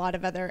you from a lot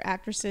of other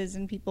actresses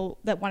and people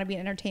that want to be in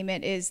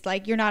entertainment, is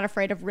like, you're not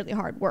afraid of really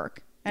hard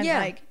work and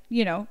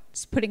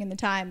just putting in the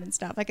time and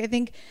stuff. Like, I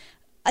think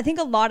I think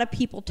a lot of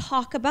people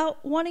talk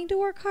about wanting to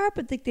work hard,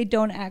 but they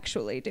don't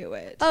actually do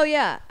it. Oh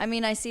yeah, I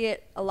mean, I see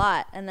it a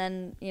lot, and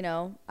then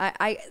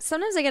I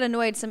sometimes I get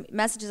annoyed. Some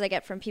messages I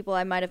get from people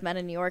I might have met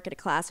in New York at a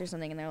class or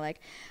something, and they're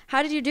like,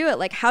 "How did you do it?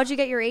 Like, how'd you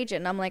get your agent?"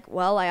 And I'm like,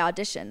 "Well, I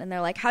auditioned." And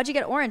they're like, "How'd you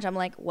get Orange?" I'm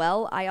like,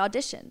 "Well, I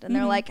auditioned." And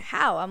they're like,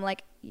 "How?" I'm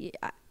like, "Yeah,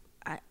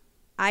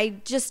 I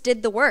just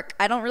did the work.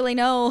 I don't really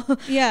know."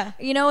 Yeah.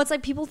 It's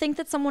like people think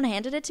that someone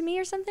handed it to me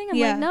or something. I'm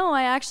like, no,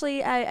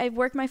 I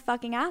worked my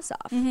fucking ass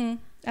off. Mm-hmm.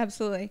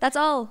 Absolutely. That's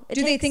all it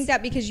Do takes. they think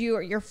that because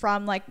you're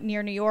from like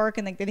near New York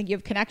and like they think you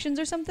have connections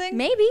or something?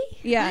 Maybe.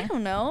 Yeah. I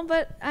don't know.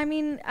 But I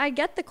mean, I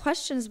get the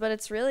questions, but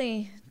it's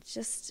really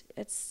just,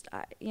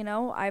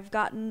 I've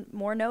gotten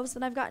more no's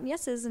than I've gotten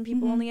yeses, and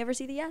people only ever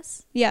see the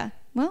yes. Yeah.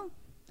 Well,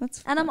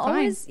 that's And I'm fine.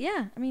 always,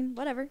 I mean,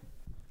 whatever.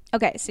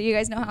 Okay, so you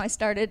guys know how I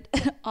started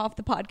off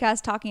the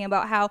podcast talking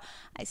about how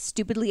I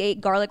stupidly ate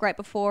garlic right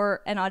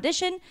before an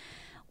audition.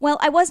 Well,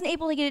 I wasn't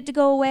able to get it to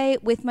go away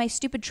with my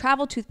stupid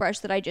travel toothbrush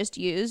that I just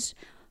used.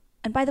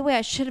 And by the way,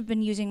 I should have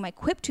been using my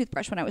Quip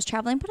toothbrush when I was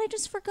traveling, but I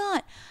just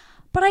forgot.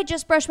 But I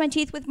just brushed my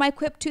teeth with my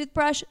Quip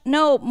toothbrush.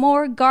 No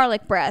more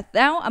garlic breath.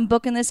 Now I'm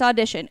booking this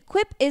audition.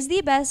 Quip is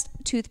the best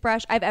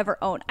toothbrush I've ever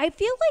owned. I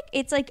feel like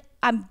it's like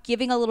I'm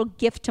giving a little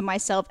gift to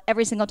myself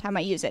every single time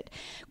I use it.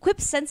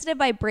 Quip's sensitive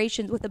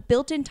vibrations with a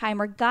built-in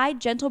timer guide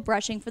gentle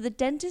brushing for the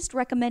dentist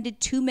recommended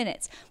 2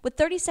 minutes, with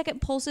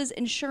 30-second pulses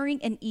ensuring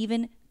an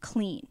even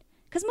clean.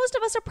 Because most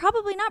of us are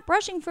probably not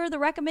brushing for the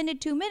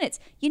recommended 2 minutes.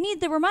 You need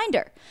the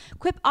reminder.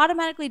 Quip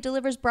automatically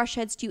delivers brush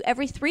heads to you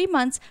every 3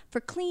 months for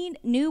clean,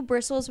 new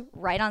bristles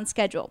right on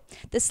schedule.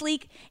 The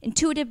sleek,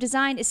 intuitive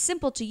design is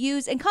simple to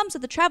use and comes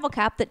with a travel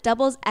cap that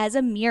doubles as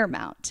a mirror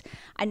mount.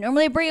 I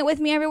normally bring it with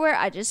me everywhere.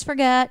 I just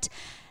forget.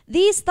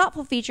 These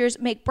thoughtful features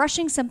make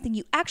brushing something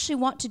you actually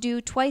want to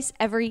do twice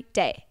every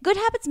day. Good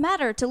habits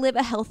matter to live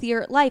a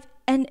healthier life.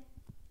 And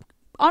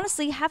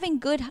honestly, having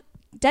good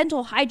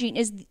dental hygiene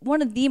is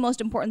one of the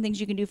most important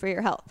things you can do for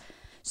your health.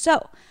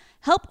 So,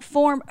 help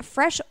form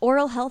fresh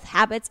oral health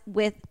habits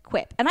with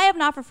Quip. And I have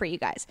an offer for you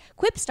guys.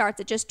 Quip starts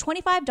at just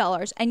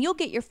 $25 and you'll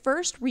get your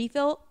first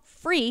refill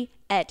free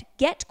at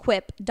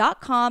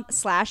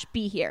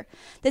getquip.com/behere.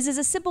 This is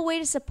a simple way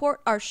to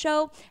support our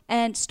show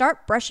and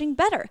start brushing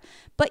better.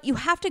 But you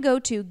have to go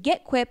to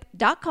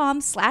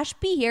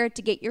getquip.com/behere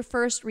to get your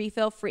first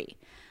refill free.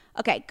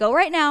 Okay, go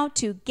right now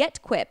to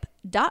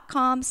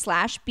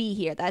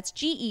getquip.com/behere. That's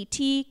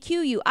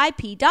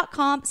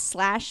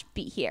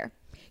GETQUIP.com/behere.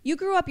 You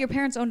grew up, your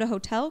parents owned a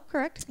hotel,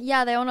 correct?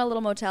 Yeah, they own a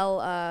little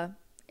motel on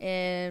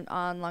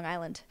Long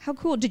Island. How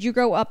cool. Did you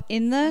grow up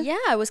in the... Yeah,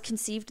 I was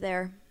conceived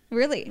there.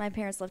 Really? My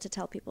parents love to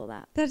tell people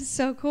that. That is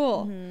so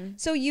cool. Mm-hmm.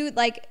 So you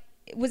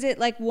was it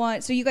like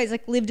one, so you guys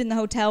like lived in the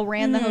hotel,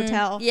 ran the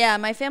hotel? Yeah,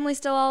 my family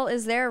still all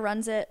is there,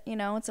 runs it.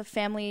 It's a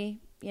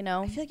family, I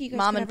feel like you guys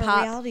mom could and have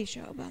pop. a reality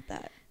show about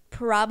that.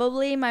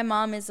 Probably. My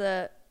mom is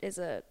a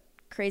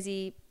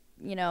crazy,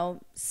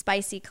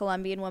 spicy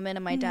Colombian woman,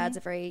 and my dad's a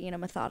very,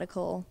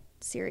 methodical,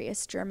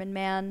 serious German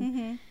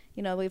man.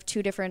 Mm-hmm. We have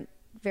two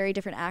very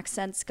different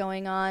accents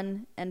going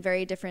on, and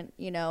very different,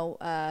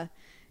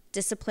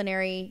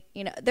 disciplinary,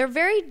 they're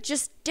very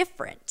just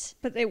different.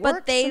 But they work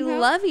But they somehow?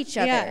 love each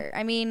other. Yeah.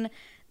 I mean,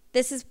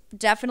 this is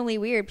definitely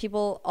weird.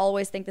 People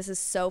always think this is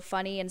so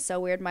funny and so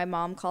weird. My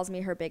mom calls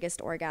me her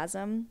biggest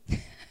orgasm.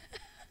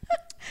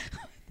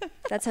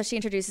 That's how she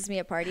introduces me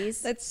at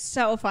parties. That's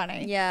so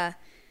funny. Yeah.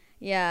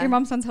 Your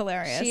mom sounds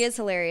hilarious. She is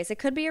hilarious. It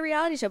could be a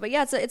reality show, but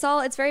yeah,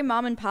 it's very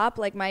mom and pop.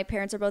 Like, my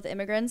parents are both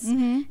immigrants,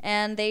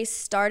 and they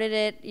started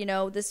it.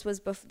 This was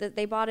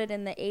they bought it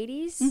in the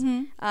 80s,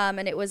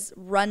 and it was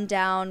run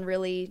down,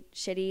 really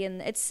shitty.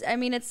 And it's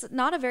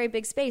not a very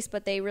big space,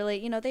 but they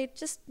really, they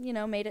just,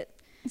 made it.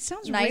 It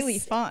sounds nice. really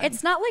fun.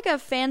 It's not like a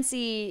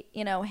fancy,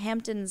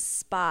 Hamptons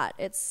spot.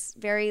 It's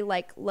very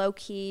like low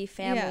key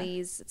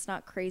families. Yeah. It's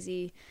not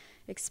crazy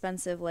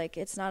expensive. Like,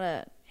 it's not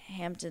a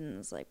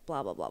Hamptons, like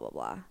blah blah blah blah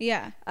blah.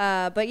 Yeah.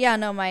 But yeah,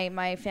 no,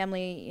 my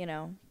family,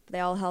 they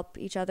all help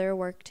each other,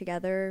 work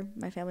together.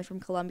 My family from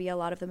Colombia, a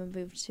lot of them have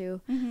moved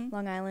to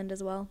Long Island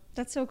as well.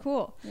 That's so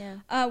cool.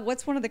 Yeah.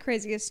 What's one of the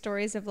craziest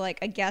stories of like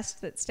a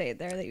guest that stayed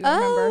there that you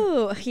remember?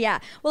 Oh, yeah.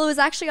 Well, it was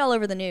actually all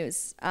over the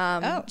news.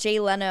 Jay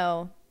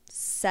Leno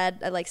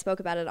spoke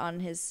about it on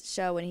his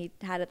show when he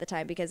had it at the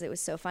time, because it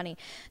was so funny.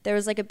 There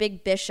was like a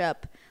big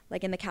bishop,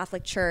 like in the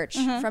Catholic Church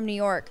from New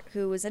York,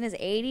 who was in his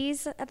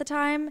 80s at the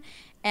time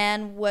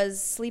and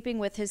was sleeping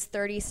with his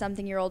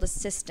 30-something-year-old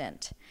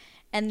assistant.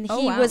 And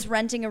he was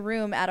renting a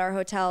room at our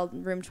hotel,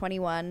 room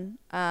 21.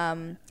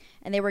 And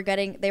they were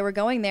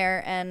going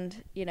there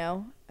and,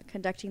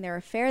 conducting their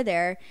affair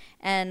there.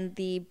 And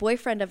the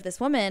boyfriend of this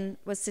woman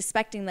was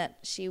suspecting that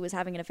she was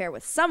having an affair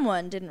with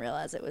someone, didn't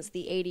realize it was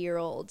the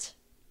 80-year-old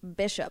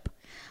bishop,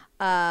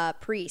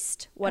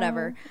 priest,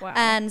 whatever. Oh, wow.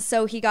 And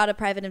so he got a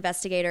private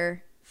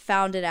investigator,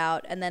 found it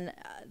out, and then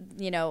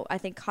I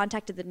think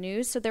contacted the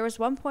news. So there was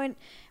one point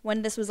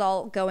when this was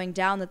all going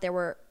down that there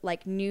were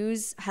like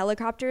news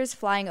helicopters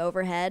flying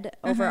overhead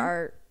over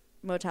our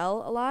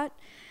motel a lot.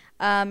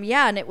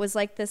 And it was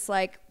like this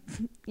 1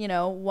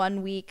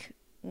 week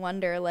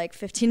wonder, like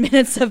 15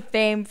 minutes of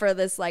fame for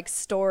this like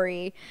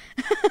story.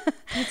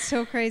 It's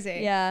so crazy.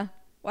 Yeah.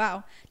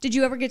 Wow. Did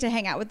you ever get to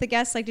hang out with the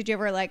guests? Like, did you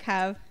ever like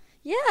have?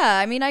 Yeah,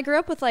 I mean, I grew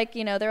up with like,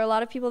 you know, there are a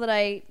lot of people that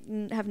I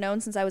have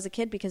known since I was a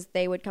kid because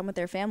they would come with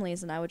their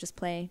families and I would just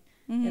play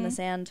in the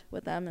sand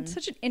with them. And It's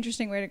such an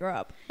interesting way to grow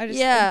up. I just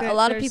yeah, think that a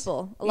lot of there's-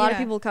 people, of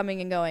people coming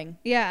and going.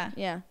 Yeah.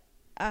 Yeah.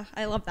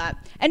 I love that.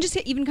 And just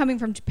even coming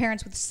from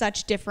parents with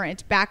such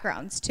different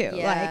backgrounds too.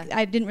 Yeah. Like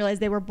I didn't realize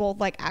they were both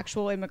like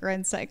actual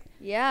immigrants. Like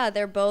Yeah,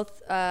 they're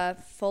both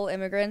full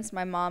immigrants.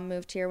 My mom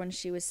moved here when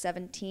she was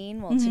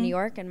 17, to New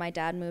York, and my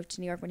dad moved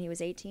to New York when he was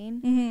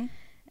 18.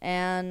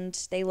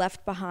 And they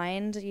left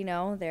behind, you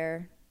know,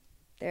 their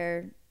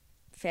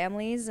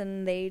families,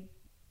 and they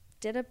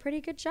did a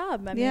pretty good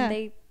job. I mean,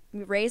 they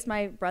raised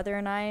my brother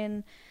and I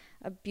in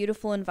a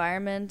beautiful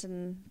environment,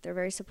 and they're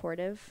very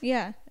supportive.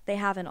 yeah. They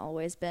haven't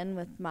always been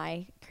with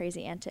my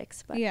crazy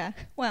antics, but Yeah.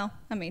 Well,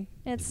 I mean,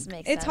 makes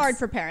sense. it's hard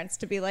for parents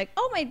to be like,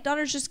 oh, my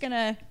daughter's just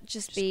gonna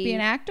just be an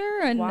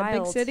actor in a big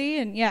wild. city,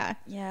 and yeah.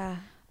 Yeah.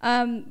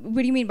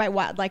 What do you mean by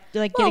what? Like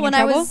Well, getting when in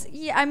trouble?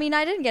 I mean,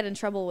 I didn't get in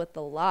trouble with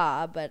the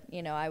law, but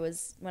you know,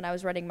 when I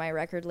was running my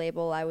record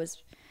label, I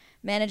was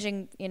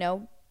managing, you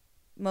know,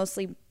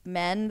 mostly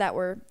men that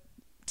were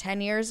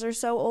 10 years or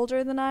so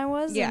older than I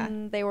was, Yeah.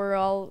 and they were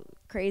all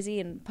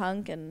crazy and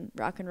punk and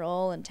rock and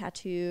roll and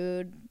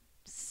tattooed,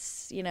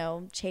 you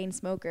know, chain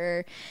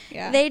smoker.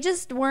 Yeah. They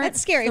just weren't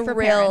That's scary for thrilled.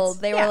 parents.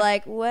 They Yeah. were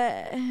like,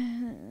 "What?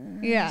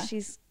 Yeah.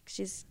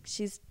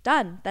 She's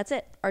done. That's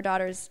it. Our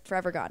daughter's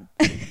forever gone."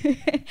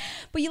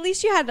 But at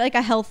least you had like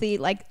a healthy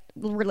like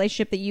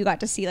relationship that you got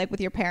to see like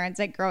with your parents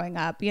like growing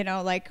up, you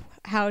know, like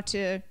how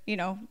to, you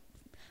know,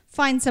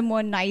 find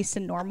someone nice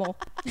and normal.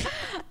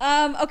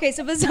 Okay,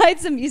 so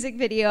besides the music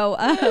video,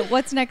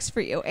 what's next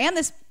for you and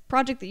this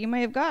project that you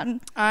may have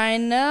gotten? I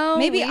know.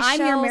 Maybe we I'm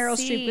your shall Meryl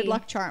see. Streep good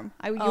luck charm.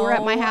 You were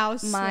at my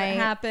house when it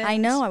happened. I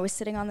know. I was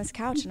sitting on this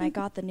couch and I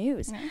got the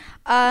news.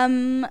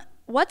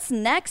 What's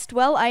next?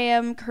 Well, I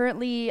am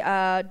currently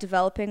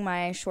developing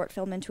my short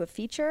film into a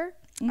feature.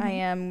 I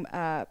am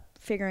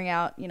figuring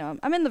out, you know,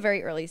 I'm in the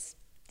very early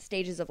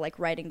stages of like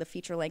writing the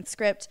feature-length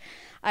script.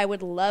 I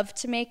would love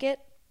to make it.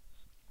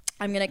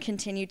 I'm going to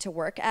continue to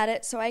work at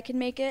it so I can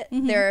make it.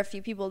 There are a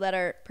few people that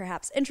are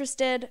perhaps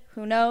interested,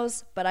 who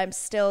knows, but I'm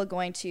still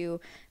going to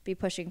be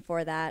pushing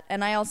for that.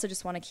 And I also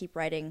just want to keep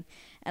writing,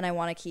 and I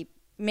want to keep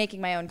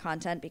making my own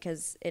content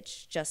because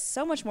it's just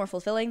so much more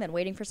fulfilling than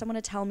waiting for someone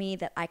to tell me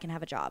that I can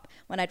have a job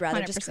when I'd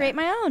rather just 100%. create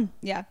my own.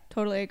 Yeah,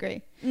 totally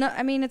agree. No,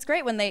 I mean, it's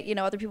great when they, you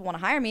know, other people want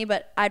to hire me,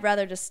 but I'd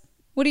rather just,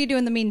 What do you do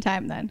in the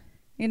meantime then?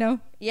 You know?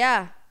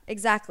 yeah,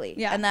 exactly.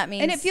 Yeah. And that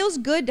means, And it feels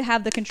good to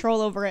have the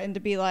control over it and to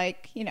be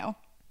like, you know,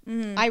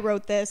 I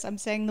wrote this, I'm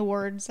saying the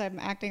words, I'm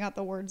acting out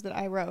the words that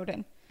I wrote,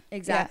 and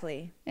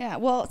exactly. yeah.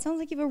 Well, it sounds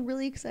like you have a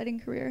really exciting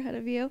career ahead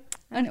of you,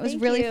 and it was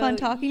Thank really you. fun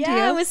talking to you.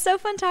 Yeah, it was so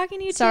fun talking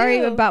to you Sorry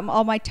too. about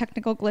all my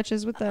technical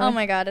glitches with the. Oh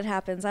my God, it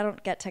happens. I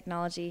don't get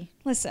technology.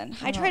 Listen,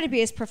 I try to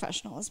be as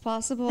professional as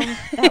possible.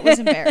 That was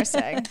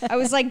embarrassing. I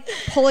was like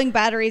pulling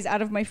batteries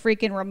out of my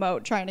freaking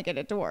remote trying to get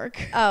it to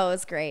work. Oh, it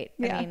was great.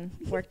 Yeah. I mean,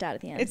 worked out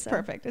at the end. It's so.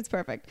 perfect. It's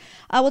perfect.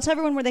 We'll tell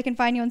everyone where they can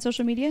find you on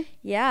social media.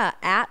 Yeah,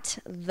 at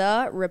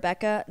the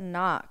Rebecca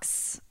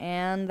Knox.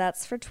 And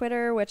that's for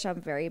Twitter, which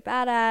I'm very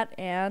bad at,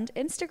 and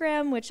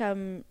Instagram, which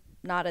I'm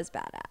not as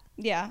bad at.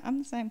 Yeah, I'm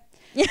the same.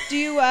 Do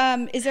you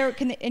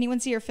can anyone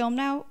see your film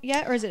now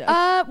yet, or is it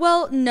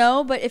Well,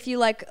 no, but if you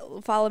like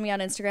follow me on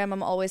Instagram,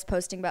 I'm always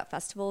posting about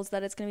festivals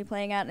that it's going to be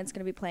playing at, and it's going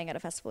to be playing at a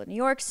festival in New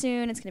York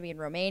soon. It's going to be in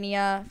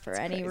Romania for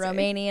any crazy.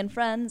 Romanian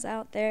friends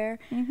out there.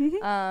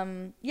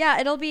 Yeah,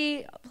 it'll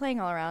be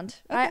playing all around.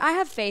 I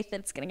have faith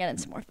that it's going to get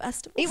into more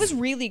festivals. It was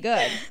really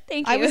good.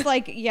 Thank I you. was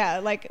like, yeah,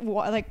 like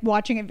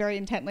watching it very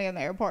intently in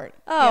the airport.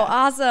 Oh, Yeah.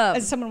 awesome.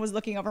 As someone was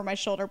looking over my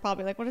shoulder,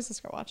 probably like, what is this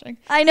girl watching?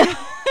 I know.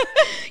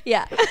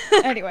 Yeah.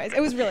 Anyways,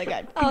 it was really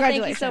good. Oh, thank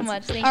you Congratulations. so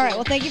much. Thank All you. right,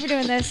 well, thank you for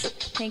doing this.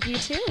 Thank you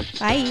too.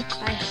 Bye.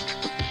 Bye.